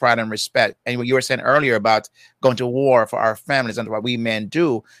meaning of pride and respect, and what you were saying earlier about going to war for our families and what we men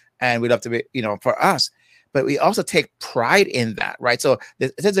do, and we love to be, for us. But we also take pride in that, right? So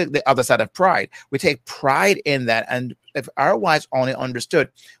this is the other side of pride. We take pride in that, and if our wives only understood,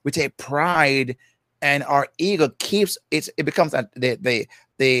 we take pride, and our ego keeps it becomes the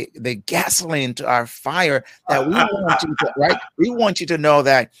gasoline to our fire that we want you to, right? We want you to know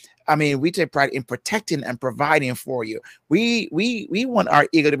that. I mean, we take pride in protecting and providing for you. We want our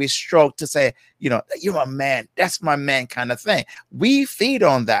ego to be stroked to say, you're a man. That's my man kind of thing. We feed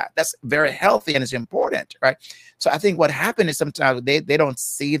on that. That's very healthy and it's important, right? So I think what happened is sometimes they don't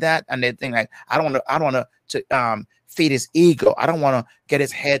see that and they think like, I don't want to feed his ego. I don't want to get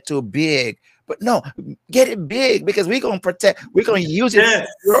his head too big. But no, get it big because we're going to protect. We're going to use it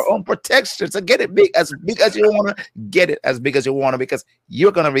for your own protection. So get it big as you want to. Get it as big as you want to because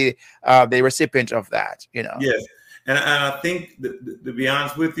you're going to be the recipient of that. Yes, and I think to be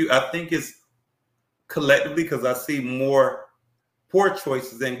honest with you, I think it's collectively because I see more poor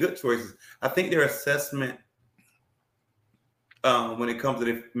choices than good choices. I think their assessment when it comes to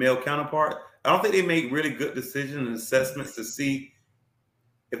the male counterpart, I don't think they make really good decisions and assessments to see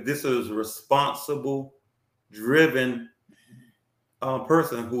if this is a responsible, driven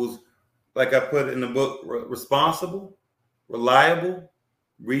person who's, like I put in the book, responsible, reliable,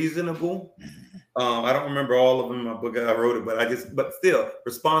 reasonable. I don't remember all of them in my book. I wrote it, but still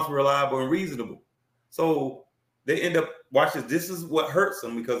responsible, reliable, and reasonable. So they end up watching. This is what hurts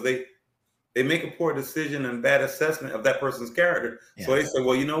them because they make a poor decision and bad assessment of that person's character. Yeah. So they say,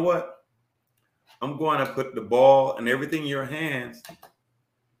 well, you know what? I'm going to put the ball and everything in your hands.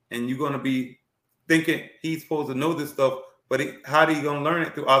 And you're going to be thinking he's supposed to know this stuff, but how are you going to learn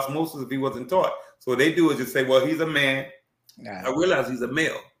it through osmosis if he wasn't taught? So what they do is just say, well, he's a man. Yeah. I realize he's a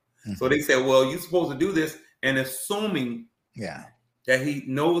male. Mm-hmm. So they say, well, you're supposed to do this and assuming that he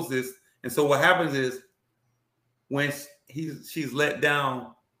knows this. And so what happens is when she's let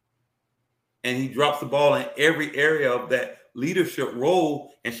down and he drops the ball in every area of that leadership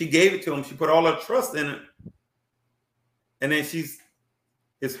role and she gave it to him, she put all her trust in it. And then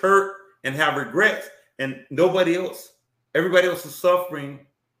is hurt and have regrets, and everybody else is suffering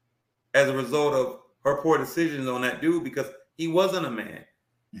as a result of her poor decisions on that dude because he wasn't a man.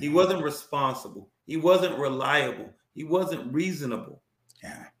 He wasn't responsible. He wasn't reliable. He wasn't reasonable.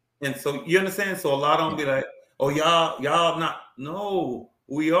 Yeah. And so you understand? So a lot of them be like, oh, y'all not. No,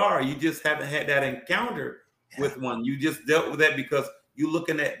 we are. You just haven't had that encounter with one. You just dealt with that because you're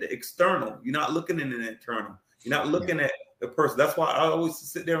looking at the external. You're not looking at the internal. You're not looking at the person. That's why I always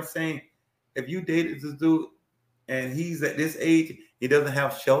sit there and saying, if you dated this dude and he's at this age, he doesn't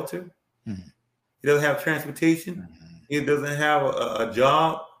have shelter, he doesn't have transportation, he doesn't have a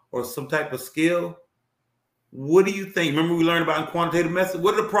job or some type of skill. What do you think? Remember we learned about in quantitative methods.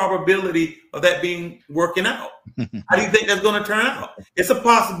 What are the probability of that working out? How do you think that's going to turn out? It's a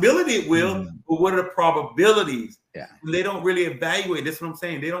possibility it will, but what are the probabilities? Yeah. And they don't really evaluate. That's what I'm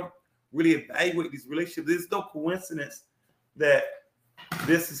saying. They don't really evaluate these relationships. There's no coincidence that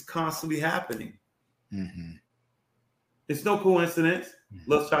this is constantly happening. It's no coincidence.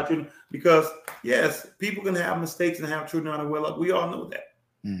 Let's try to, because yes, people can have mistakes and have children out of wedlock. We all know that.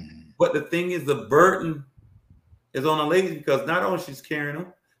 But the thing is, the burden is on the ladies because not only she's carrying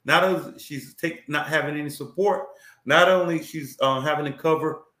them, not only she's not having any support, not only she's having to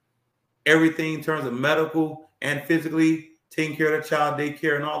cover everything in terms of medical and physically taking care of the child,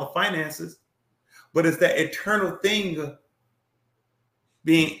 daycare, and all the finances, but it's that eternal thing of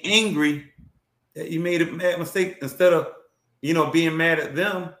being angry that you made a mad mistake instead of, being mad at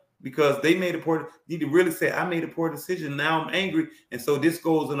them because they made a poor. You need to really say, I made a poor decision. Now I'm angry. And so this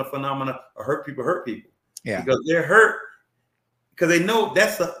goes in a phenomena of hurt people. Yeah. Because they're hurt because they know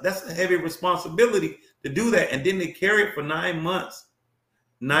that's a heavy responsibility to do that. And then they carry it for 9 months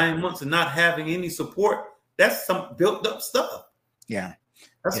and not having any support. That's some built up stuff. Yeah.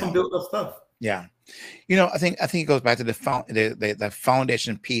 That's some built up stuff. Yeah. I think it goes back to the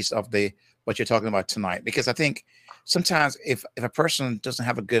foundation piece of what you're talking about tonight, because I think sometimes if a person doesn't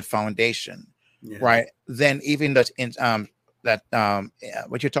have a good foundation, Yeah. right, then even what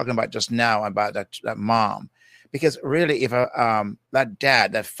you're talking about just now about that mom, because really if that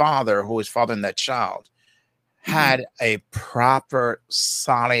dad, that father who is fathering that child had a proper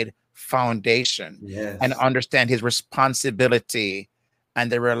solid foundation and Yes. understand his responsibility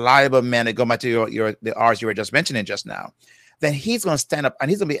and the reliable man, to go back to the R's you were just mentioning just now, then he's going to stand up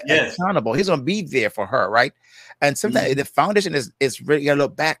and he's going to be Yes. accountable. He's going to be there for her, right? And sometimes the foundation is really, you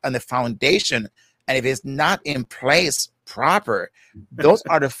look back on the foundation, and if it's not in place proper, those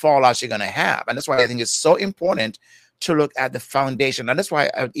are the fallouts you're going to have. And that's why I think it's so important to look at the foundation. And that's why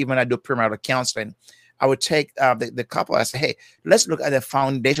even when I do premarital counseling, I would take the couple, I say, hey, let's look at the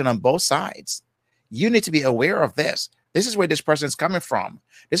foundation on both sides. You need to be aware of this. This is where this person is coming from.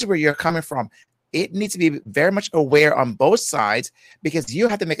 This is where you're coming from. It needs to be very much aware on both sides, because you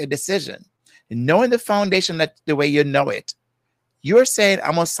have to make a decision. Knowing the foundation that the way you know it, you're saying,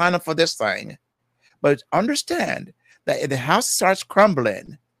 I'm going to sign up for this thing. But understand that if the house starts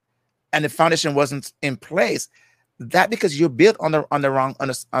crumbling and the foundation wasn't in place, that because you built on the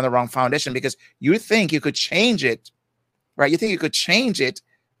wrong foundation, because you think you could change it, right? You think you could change it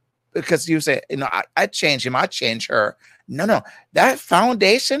because you say, I change him, I change her. No, that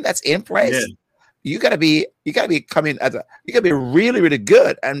foundation that's in place, Yeah. you gotta be coming you gotta be really, really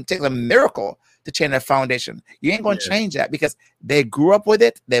good and take a miracle to change that foundation. You ain't gonna change that because they grew up with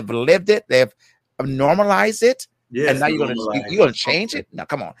it, they've lived it, they've normalized it. Yes. And now you're gonna change it. Now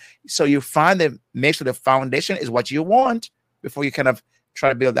come on. So you make sure the foundation is what you want before you kind of try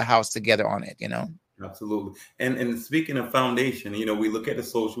to build the house together on it, Absolutely. And speaking of foundation, we look at the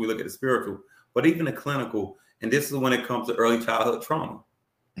social, we look at the spiritual, but even the clinical. And this is when it comes to early childhood trauma.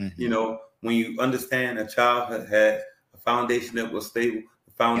 Mm-hmm. When you understand a child had a foundation that was stable,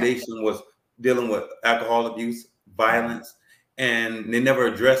 the foundation was dealing with alcohol abuse, violence, and they never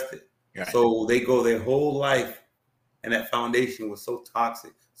addressed it. Right. So they go their whole life, and that foundation was so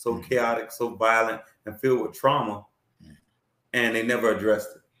toxic, so chaotic, so violent, and filled with trauma, and they never addressed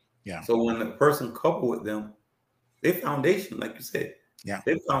it. Yeah. So when the person coupled with them, their foundation, like you said,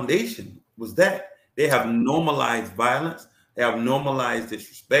 their foundation was that. They have normalized violence. They have normalized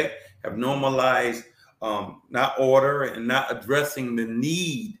disrespect, have normalized not order and not addressing the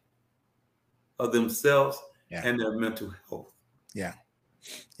need of themselves and their mental health. Yeah.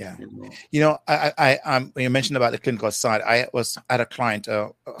 Yeah. When you mentioned about the clinical side, I was at a client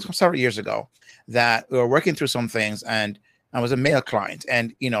several years ago that we were working through some things, and I was a male client,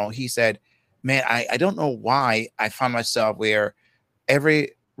 and he said, man, I don't know why I find myself where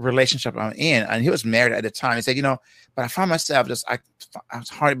every relationship I'm in, and he was married at the time, he said, but I find myself I was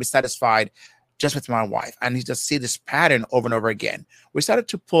hard to be satisfied just with my wife, and he just see this pattern over and over again. We started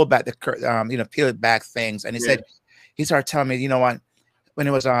to pull back peel back things, and he said, he started telling me, what, when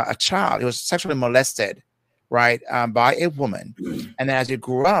he was a child, he was sexually molested, right, by a woman, and then as he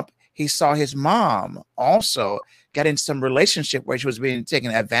grew up, he saw his mom also get in some relationship where she was being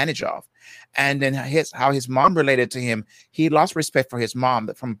taken advantage of. And then how his mom related to him, he lost respect for his mom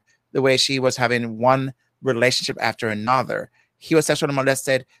from the way she was having one relationship after another. He was sexually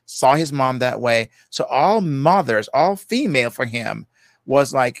molested, saw his mom that way. So all female for him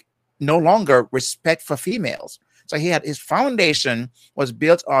was like no longer respect for females. So his foundation was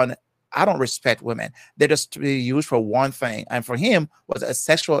built on, I don't respect women. They're just to be used for one thing. And for him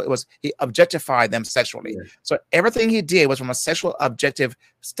he objectified them sexually. Yeah. So everything he did was from a sexual objective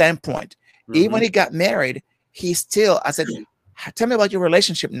standpoint. Mm-hmm. Even when he got married, I said, tell me about your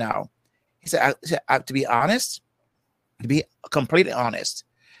relationship now. He said, to be honest, to be completely honest,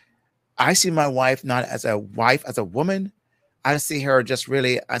 I see my wife not as a wife, as a woman. I see her just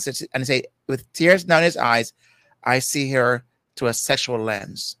really, I say with tears down his eyes, I see her to a sexual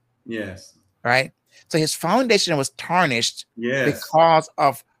lens. Yes. Right. So his foundation was tarnished because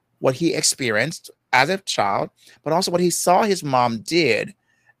of what he experienced as a child, but also what he saw his mom did,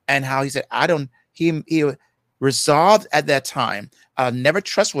 and how he said, he resolved at that time, I'll never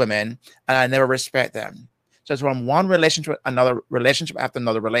trust women and I never respect them. So it's from one relationship, another relationship after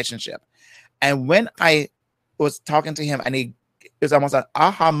another relationship. And when I was talking to him, and it was almost an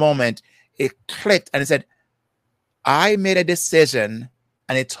aha moment, it clicked, and he said, I made a decision.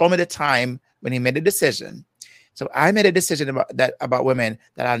 And he told me the time when he made the decision. So I made a decision about women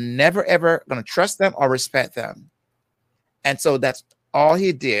that I'm never, ever going to trust them or respect them. And so that's all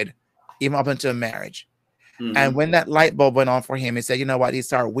he did, even up until marriage. Mm-hmm. And when that light bulb went on for him, he said, you know what? He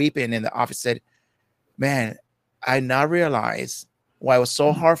started weeping in the office, said, man, I now realize why it was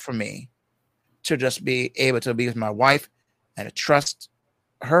so hard for me to just be able to be with my wife and to trust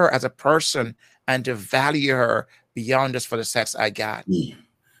her as a person and to value her beyond just for the sex I got.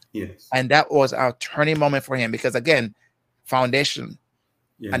 Yes. And that was our turning moment for him, because again, foundation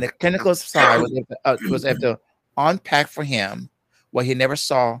and the clinical side was able to unpack for him what he never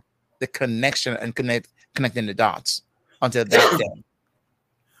saw, the connection and connecting the dots until that day.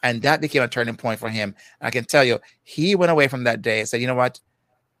 And that became a turning point for him. I can tell you, he went away from that day and said, you know what?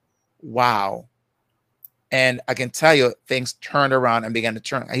 Wow. And I can tell you, things turned around and began to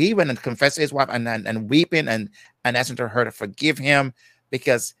turn. He even confessed to his wife and weeping and asking her to forgive him,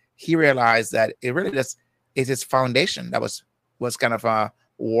 because he realized that it really just is his foundation that was kind of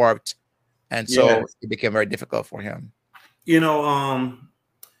warped. And so it became very difficult for him. You know,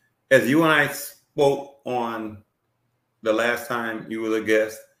 as you and I spoke on the last time you were a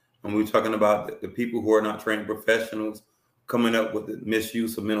guest, and we were talking about the people who are not trained professionals coming up with the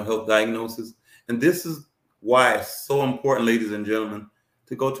misuse of mental health diagnosis. And this is why it's so important, ladies and gentlemen,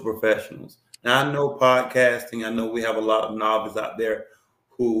 to go to professionals. Now, I know podcasting, I know we have a lot of novices out there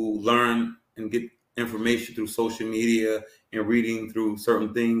who learn and get information through social media and reading through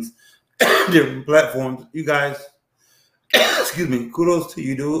certain things, different platforms. You guys, excuse me, kudos to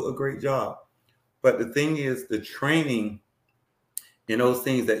you, do a great job. But the thing is, the training in those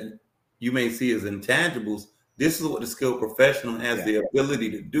things that you may see as intangibles, this is what the skilled professional has the ability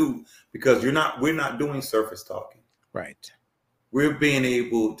to do, because we're not doing surface talking. Right. We're being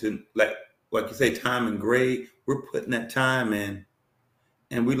able to, like you say, time and grade. We're putting that time in,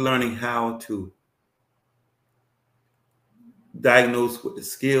 and we're learning how to diagnose with the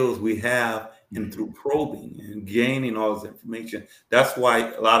skills we have, and through probing and gaining all this information. That's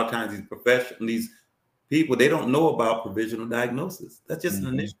why a lot of times these people, they don't know about provisional diagnosis. That's just an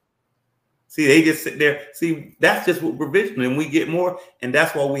initial. See, they just sit there. See, that's just what provisional, and we get more, and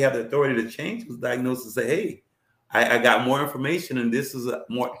that's why we have the authority to change this diagnosis and say, hey, I got more information, and this is a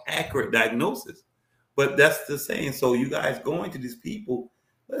more accurate diagnosis. But that's the saying. So you guys going to these people,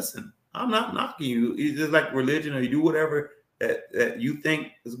 listen, I'm not knocking you. It's just like religion, or you do whatever that you think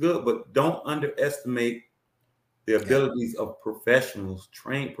is good, but don't underestimate the abilities of professionals,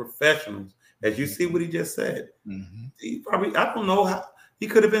 trained professionals. As you see what he just said, he probably, I don't know how, he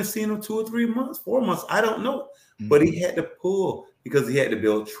could have been seeing him 2 or 3 months, 4 months. I don't know, but he had to pull because he had to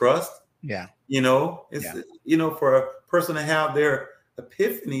build trust. Yeah. You know, for a person to have their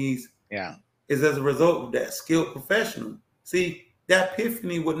epiphanies is as a result of that skilled professional. See, that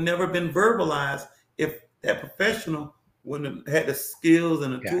epiphany would never been verbalized if that professional wouldn't have had the skills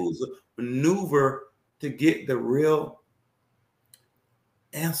and the tools to maneuver to get the real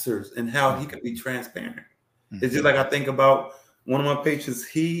answers and how he could be transparent. It's just like I think about one of my patients.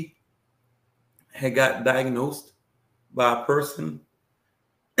 He had got diagnosed by a person,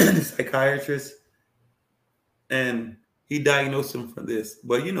 a psychiatrist, and he diagnosed him for this.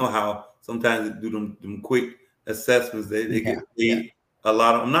 But you know how sometimes they do them quick assessments. They get paid a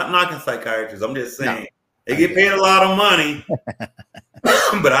lot of. I'm not knocking psychiatrists. I'm just saying they get paid a lot of money.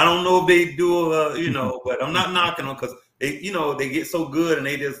 But I don't know if they do, but I'm not knocking them because they get so good and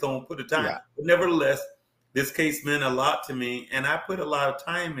they just don't put the time. Yeah. But nevertheless, this case meant a lot to me, and I put a lot of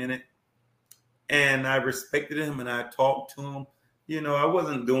time in it, and I respected him, and I talked to him. I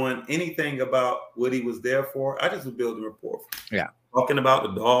wasn't doing anything about what he was there for. I just was building rapport. Yeah. Talking about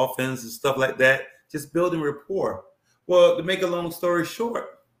the Dolphins and stuff like that, just building rapport. Well, to make a long story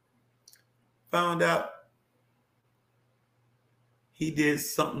short, found out he did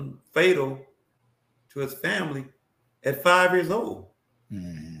something fatal to his family at 5 years old.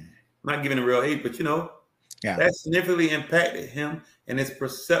 Not giving a real age, but that significantly impacted him and his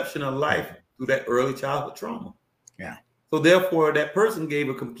perception of life through that early childhood trauma. Yeah. So therefore, that person gave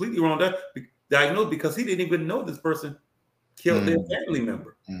a completely wrong diagnosis because he didn't even know this person killed their family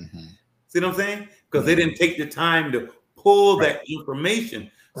member. See what I'm saying? Because they didn't take the time to pull that information.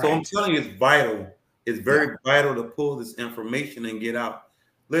 So I'm telling you, it's vital. It's very vital to pull this information and get out.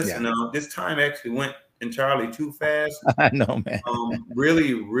 Listen, this time actually went entirely too fast. I know, man.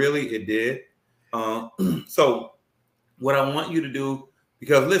 Really, it did. So what I want you to do,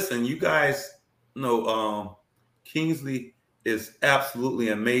 because listen, you guys know Kingsley is absolutely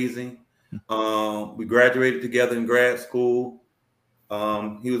amazing. We graduated together in grad school.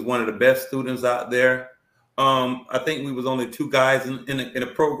 He was one of the best students out there. I think we was only 2 guys in a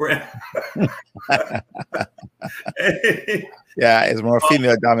program. Yeah, it's more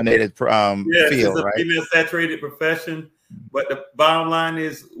female-dominated field, it's a right? Female-saturated profession. But the bottom line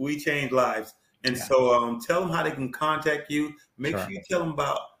is we change lives. And so tell them how they can contact you. Make sure you tell them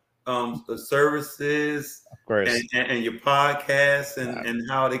about the services, of course, and your podcast and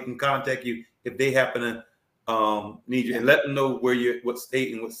how they can contact you if they happen to need you, and let them know what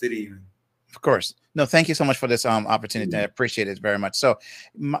state and what city you're in. Of course. No, thank you so much for this opportunity. I appreciate it very much. So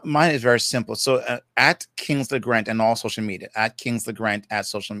mine is very simple. So at Kingsley Grant and all social media, at Kingsley Grant at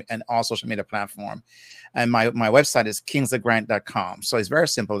all social media platform. And my website is kingsleygrant.com. So it's very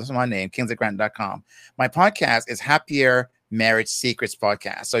simple. This is my name, kingsleygrant.com. My podcast is Happier Marriage Secrets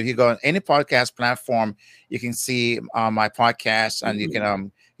Podcast. So if you go on any podcast platform, you can see my podcast, and you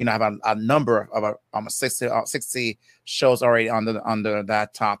can have a number of 60 shows already under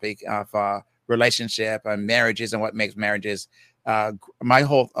that topic of relationship and marriages and what makes marriages. My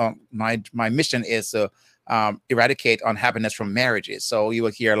mission is to eradicate unhappiness from marriages. So you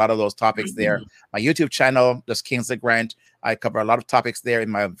will hear a lot of those topics there. My YouTube channel, just Kingsley Grant. I cover a lot of topics there in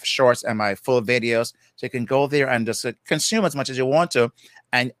my shorts and my full videos. So you can go there and just consume as much as you want to.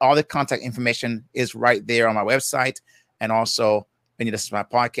 And all the contact information is right there on my website. And also, when you listen to my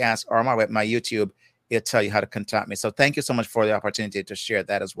podcast or my YouTube, it'll tell you how to contact me. So thank you so much for the opportunity to share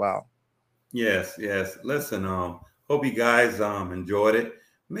that as well. Yes. Listen, hope you guys enjoyed it.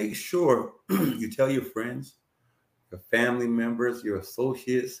 Make sure you tell your friends, your family members, your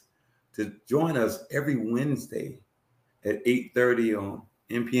associates to join us every Wednesday at 8:30 on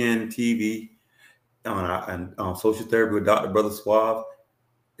NPN TV on Social Therapy with Dr. Brother Suave.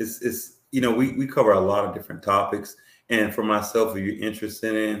 It's we cover a lot of different topics. And for myself, if you're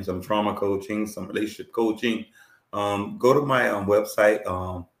interested in some trauma coaching, some relationship coaching, go to my website,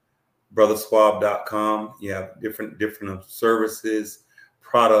 brothersuave.com. You have different services,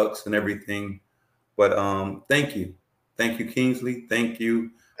 products, and everything. But thank you, Kingsley. Thank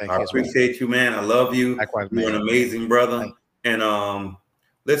you. I appreciate you, man. I love you. Likewise, you're an amazing brother. And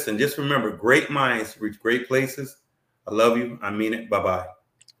listen, just remember, great minds reach great places. I love you. I mean it. Bye-bye.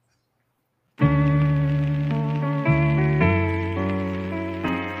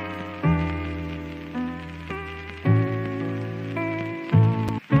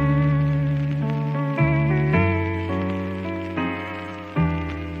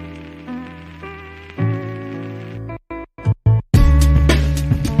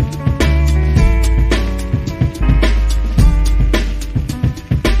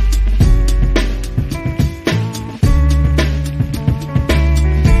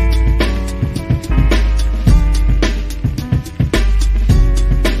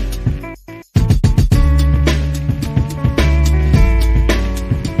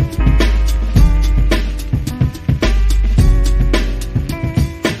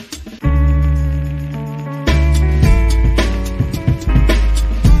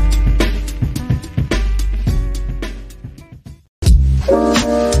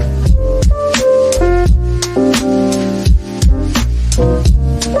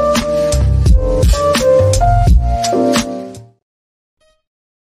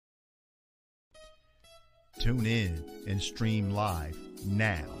 Tune in and stream live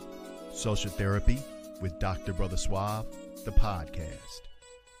now. Social Therapy with Dr. Brother Suave, the podcast,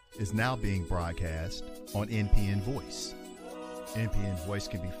 is now being broadcast on NPN Voice. NPN Voice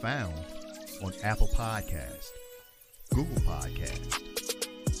can be found on Apple Podcast, Google Podcast,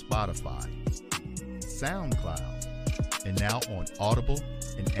 Spotify, SoundCloud, and now on Audible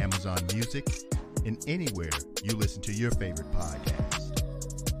and Amazon Music, and anywhere you listen to your favorite podcast.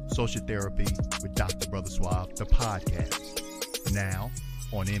 Social Therapy with Dr. Brother Suave, the podcast, now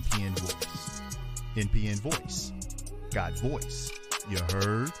on NPN Voice. NPN Voice. Got voice. You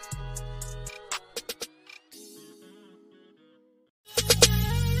heard?